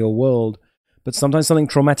shift in your world. But sometimes something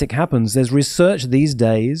traumatic happens. There's research these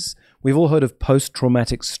days. We've all heard of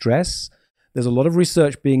post-traumatic stress. There's a lot of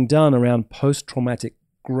research being done around post-traumatic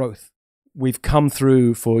growth. We've come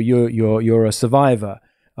through, for you're a survivor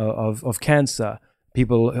of cancer.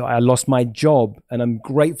 I lost my job, and I'm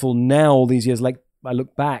grateful now, all these years, like I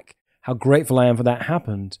look back, how grateful I am for that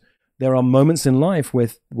happened. There are moments in life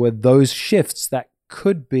where those shifts that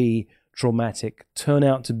could be traumatic turn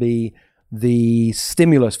out to be the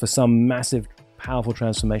stimulus for some massive, powerful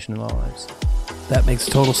transformation in our lives. That makes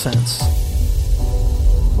total sense.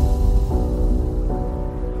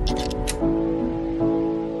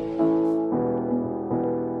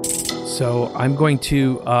 So I'm going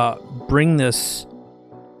to bring this,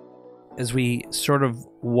 as we sort of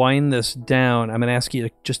wind this down, I'm going to ask you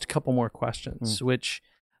just a couple more questions, which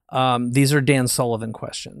these are Dan Sullivan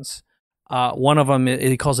questions. One of them,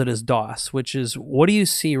 he calls it his DOS, which is, what do you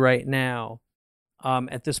see right now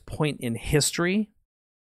at this point in history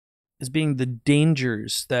as being the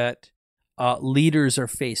dangers that leaders are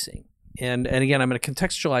facing? And again, I'm going to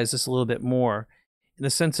contextualize this a little bit more in the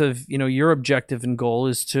sense of, your objective and goal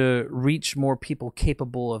is to reach more people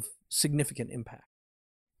capable of significant impact.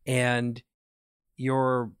 And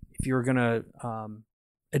if you're going to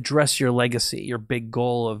address your legacy, your big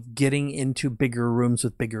goal of getting into bigger rooms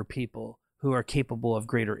with bigger people who are capable of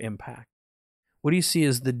greater impact, what do you see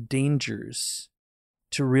as the dangers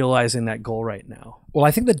to realizing that goal right now? Well,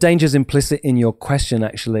 I think the danger is implicit in your question,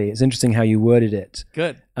 actually. It's interesting how you worded it.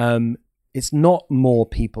 Good. It's not more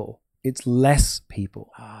people. It's less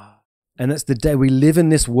people. And that's the day. We live in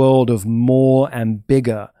this world of more and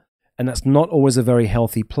bigger, and that's not always a very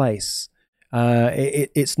healthy place.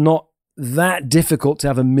 It's not that difficult to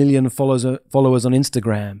have 1 million followers on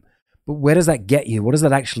Instagram, but where does that get you? What does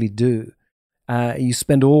that actually do? You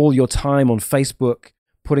spend all your time on Facebook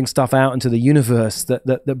putting stuff out into the universe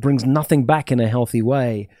that brings nothing back in a healthy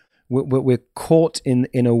way. We're caught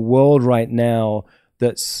in a world right now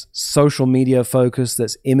that's social media focused,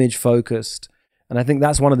 that's image focused. And I think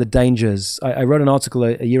that's one of the dangers. I wrote an article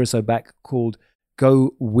a year or so back called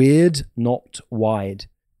Go Weird, Not Wide.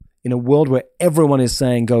 In a world where everyone is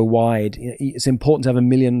saying go wide, it's important to have 1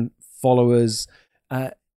 million followers.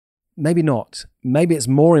 Maybe not. Maybe it's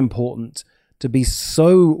more important to be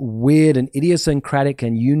so weird and idiosyncratic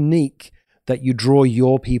and unique that you draw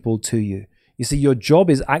your people to you. You see, your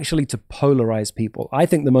job is actually to polarize people. I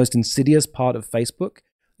think the most insidious part of Facebook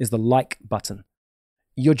is the like button.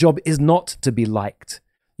 Your job is not to be liked.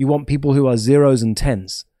 You want people who are zeros and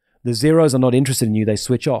tens. The zeros are not interested in you, they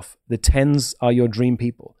switch off. The tens are your dream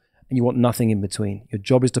people, and you want nothing in between. Your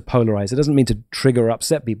job is to polarize. It doesn't mean to trigger or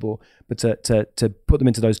upset people, but to put them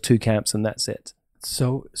into those two camps, and that's it.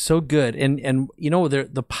 So good. And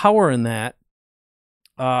the power in that,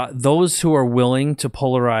 those who are willing to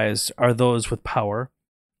polarize are those with power.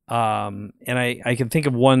 And I can think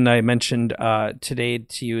of one I mentioned today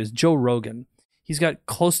to you is Joe Rogan. He's got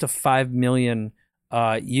close to 5 million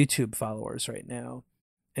YouTube followers right now.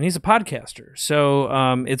 and he's a podcaster.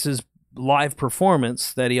 So it's his live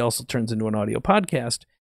performance that he also turns into an audio podcast.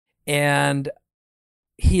 And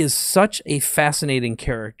he is such a fascinating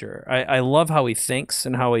character. I love how he thinks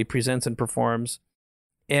and how he presents and performs.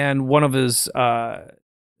 And one of his,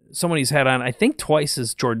 someone he's had on, I think twice,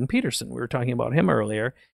 is Jordan Peterson. We were talking about him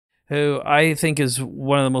earlier, who I think is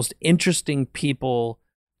one of the most interesting people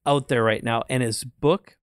out there right now. And his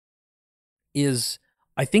book is,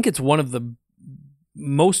 I think it's one of the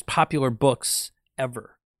most popular books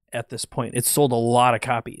ever at this point. It's sold a lot of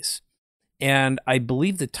copies. And I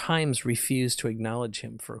believe the Times refused to acknowledge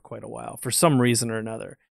him for quite a while, for some reason or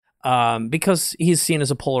another, because he's seen as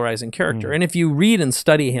a polarizing character. And if you read and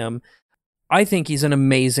study him, I think he's an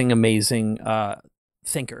amazing, amazing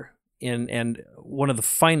thinker and one of the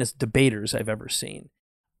finest debaters I've ever seen.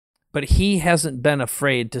 But he hasn't been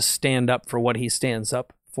afraid to stand up for what he stands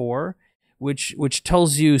up for, which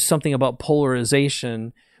tells you something about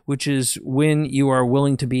polarization, which is when you are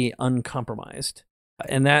willing to be uncompromised.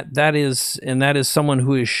 And that is someone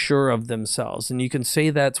who is sure of themselves. And you can say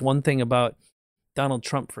that's one thing about Donald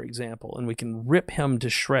Trump, for example, and we can rip him to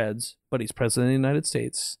shreds, but he's president of the United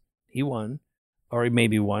States. He won, or he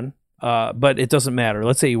maybe won, but it doesn't matter.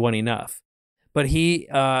 Let's say he won enough. But he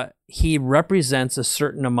represents a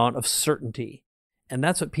certain amount of certainty, and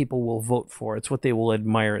that's what people will vote for. It's what they will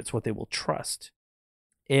admire. It's what they will trust.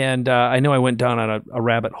 And I know I went down on a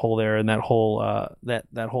rabbit hole there and that whole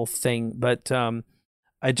that whole thing, but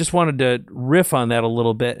I just wanted to riff on that a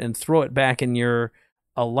little bit and throw it back in your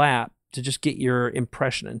lap to just get your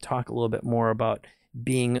impression and talk a little bit more about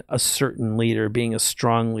being a certain leader, being a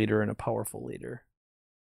strong leader and a powerful leader.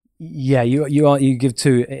 Yeah, you give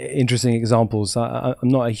two interesting examples. I'm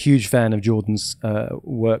not a huge fan of Jordan's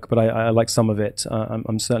work, but I like some of it.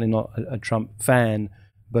 I'm certainly not a Trump fan,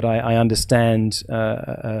 but I understand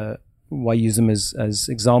why you use them as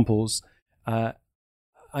examples.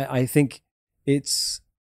 I think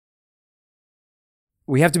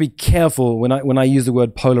we have to be careful when I use the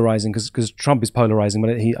word polarizing, because Trump is polarizing,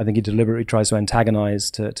 but I think he deliberately tries to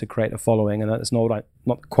antagonize to create a following, and that's not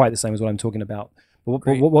quite the same as what I'm talking about. But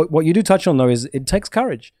what you do touch on, though, is it takes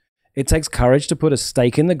courage. It takes courage to put a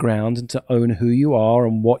stake in the ground and to own who you are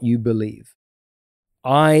and what you believe.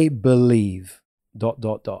 I believe ...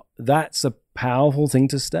 That's a powerful thing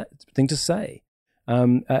to say.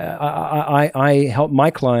 I help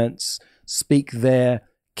my clients speak their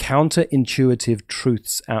counterintuitive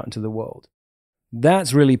truths out into the world.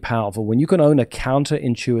 That's really powerful. When you can own a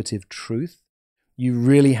counterintuitive truth, you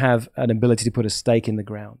really have an ability to put a stake in the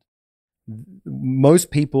ground.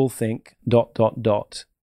 Most people think ... but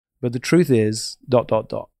the truth is ...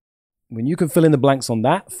 When you can fill in the blanks on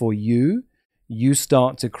that for you, you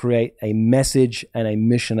start to create a message and a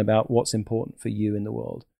mission about what's important for you in the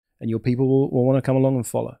world, and your people will want to come along and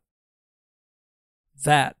follow.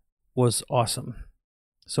 That was awesome.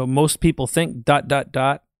 So most people think ... but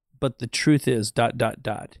the truth is ...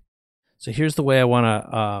 So here's the way I want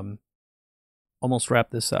to almost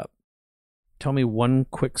wrap this up. Tell me one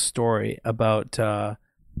quick story about the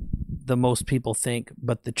most people think,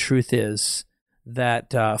 but the truth is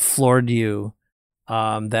that floored you,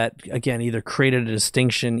 that, again, either created a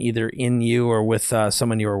distinction either in you or with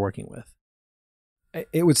someone you were working with.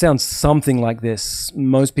 It would sound something like this.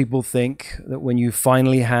 Most people think that when you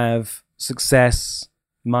finally have success,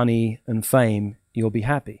 money, and fame, you'll be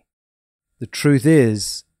happy. The truth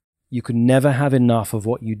is, you can never have enough of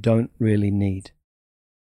what you don't really need.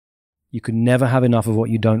 You can never have enough of what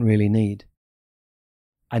you don't really need.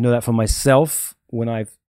 I know that for myself. When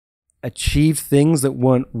I've achieved things that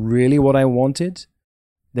weren't really what I wanted,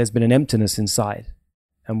 there's been an emptiness inside.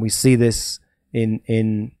 And we see this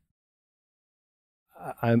in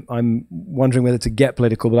I'm wondering whether to get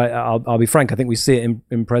political, but I'll be frank. I think we see it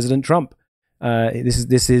in President Trump.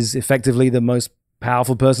 This is effectively the most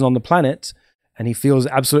powerful person on the planet, and he feels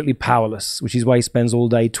absolutely powerless, which is why he spends all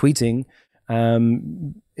day tweeting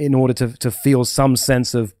in order to feel some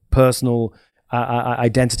sense of personal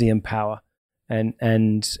identity and power.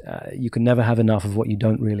 And you can never have enough of what you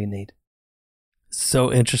don't really need.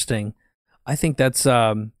 So interesting. I think that's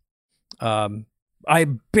I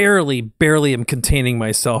barely am containing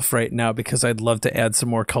myself right now because I'd love to add some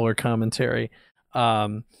more color commentary.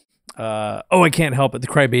 I can't help it, the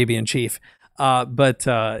crybaby in chief. But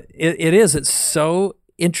it's so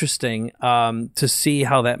interesting to see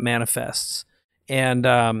how that manifests. And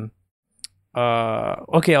okay,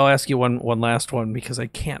 I'll ask you one last one because I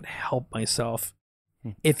can't help myself.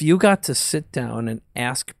 If you got to sit down and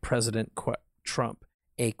ask President Trump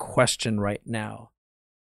a question right now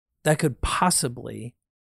that could possibly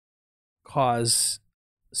cause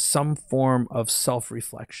some form of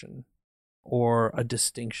self-reflection or a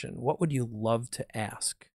distinction, what would you love to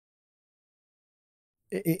ask?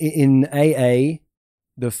 In AA,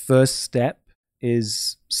 the first step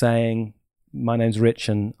is saying, my name's Rich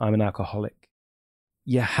and I'm an alcoholic.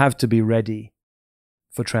 You have to be ready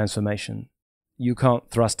for transformation. You can't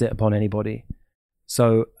thrust it upon anybody.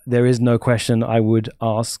 So there is no question I would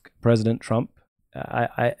ask President Trump,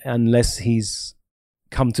 unless he's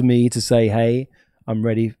come to me to say, hey, I'm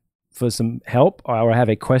ready for some help, or I have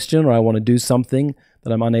a question, or I want to do something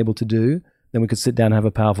that I'm unable to do, then we could sit down and have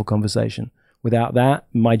a powerful conversation. Without that,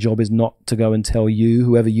 my job is not to go and tell you,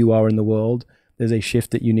 whoever you are in the world, there's a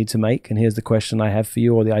shift that you need to make, and here's the question I have for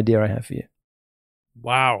you, or the idea I have for you.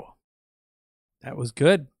 Wow. That was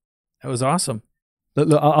good. That was awesome.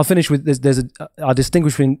 Look, I'll finish with this. I'll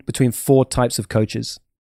distinguish between 4 types of coaches.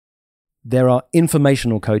 There are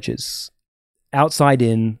informational coaches, outside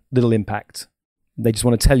in, little impact. They just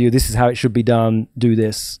want to tell you this is how it should be done, do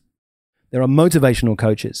this. There are motivational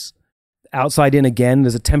coaches. Outside in again,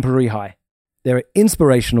 there's a temporary high. There are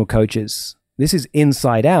inspirational coaches. This is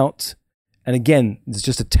inside out. And again, there's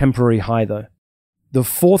just a temporary high though. The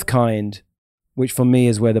 4th kind, which for me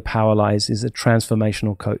is where the power lies, is a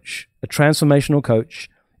transformational coach. A transformational coach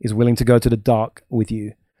is willing to go to the dark with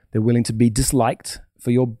you. They're willing to be disliked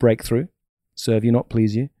for your breakthrough, serve you, not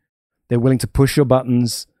please you. They're willing to push your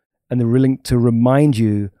buttons, and they're willing to remind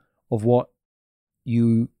you of what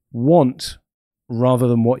you want rather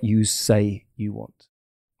than what you say you want.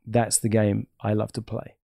 That's the game I love to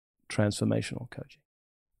play. Transformational coaching.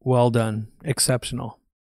 Well done. Exceptional.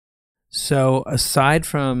 So aside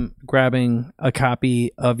from grabbing a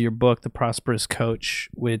copy of your book, The Prosperous Coach,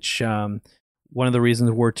 which one of the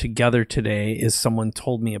reasons we're together today is someone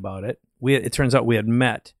told me about it. It turns out we had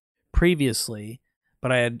met previously,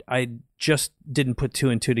 but I just didn't put 2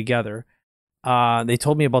 and 2 together. They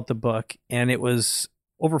told me about the book, and it was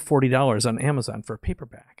over $40 on Amazon for a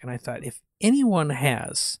paperback. And I thought, if anyone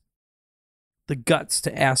has the guts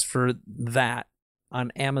to ask for that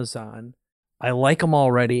on Amazon, I like them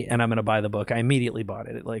already, and I'm going to buy the book. I immediately bought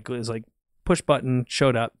it. It was like push button,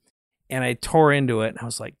 showed up, and I tore into it, and I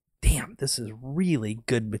was like, damn, this is really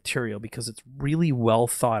good material because it's really well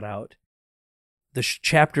thought out. The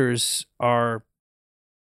chapters are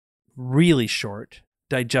really short,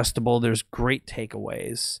 digestible. There's great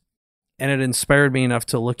takeaways. And it inspired me enough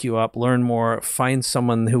to look you up, learn more, find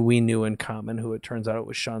someone who we knew in common, who it turns out it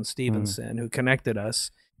was Sean Stevenson, who connected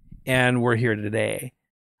us, and we're here today.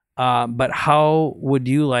 But how would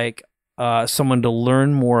you like someone to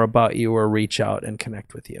learn more about you or reach out and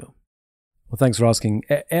connect with you? Well, thanks for asking.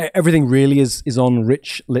 Everything really is on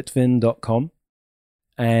richlitvin.com.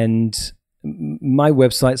 And my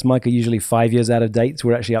websites, Mike, are usually 5 years out of date. So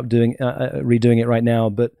we're actually redoing it right now.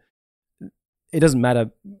 But it doesn't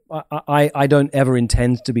matter. I don't ever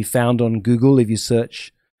intend to be found on Google if you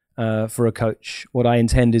search for a coach. What I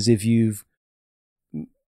intend is if you've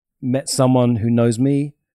met someone who knows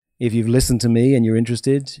me, if you've listened to me and you're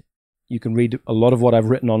interested, you can read a lot of what I've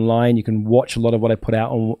written online. You can watch a lot of what I put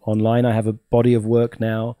out online. I have a body of work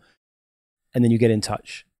now, and then you get in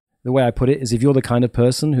touch. The way I put it is, if you're the kind of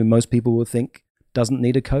person who most people will think doesn't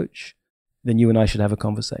need a coach, then you and I should have a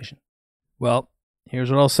conversation. Well,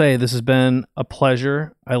 here's what I'll say. This has been a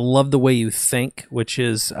pleasure. I love the way you think, which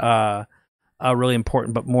is really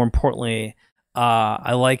important, but more importantly,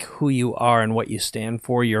 I like who you are and what you stand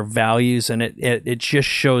for, your values, and it just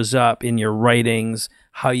shows up in your writings,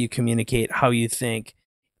 how you communicate, how you think,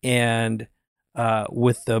 and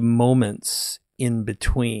with the moments in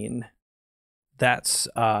between. That's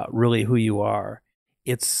really who you are.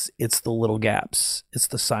 It's the little gaps. It's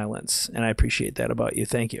the silence, and I appreciate that about you.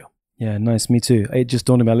 Thank you. Yeah, nice. Me too. It just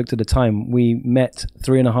dawned on me. I looked at the time. We met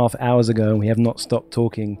 3.5 hours ago, and we have not stopped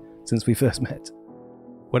talking since we first met.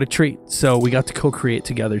 What a treat. So we got to co-create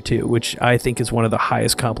together too, which I think is one of the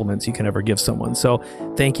highest compliments you can ever give someone. So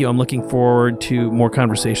thank you. I'm looking forward to more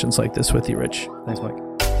conversations like this with you, Rich. Thanks, Mike.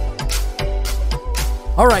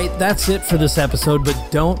 All right, that's it for this episode, but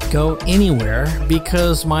don't go anywhere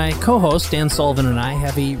because my co-host, Dan Sullivan, and I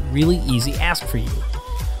have a really easy ask for you.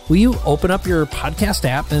 Will you open up your podcast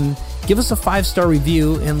app and give us a 5-star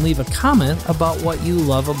review and leave a comment about what you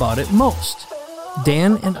love about it most?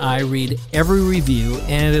 Dan and I read every review,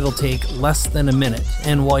 and it'll take less than a minute.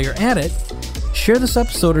 And while you're at it, share this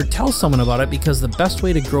episode or tell someone about it, because the best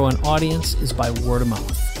way to grow an audience is by word of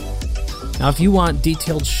mouth. Now, if you want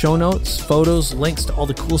detailed show notes, photos, links to all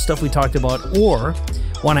the cool stuff we talked about, or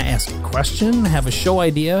want to ask a question, have a show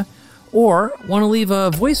idea, or want to leave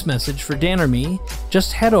a voice message for Dan or me,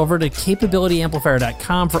 just head over to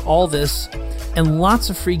capabilityamplifier.com for all this and lots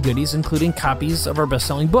of free goodies, including copies of our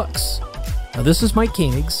best-selling books. Now, this is Mike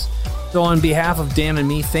Koenigs. So on behalf of Dan and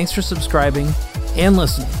me, thanks for subscribing and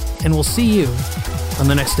listening, and we'll see you on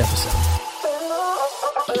the next episode.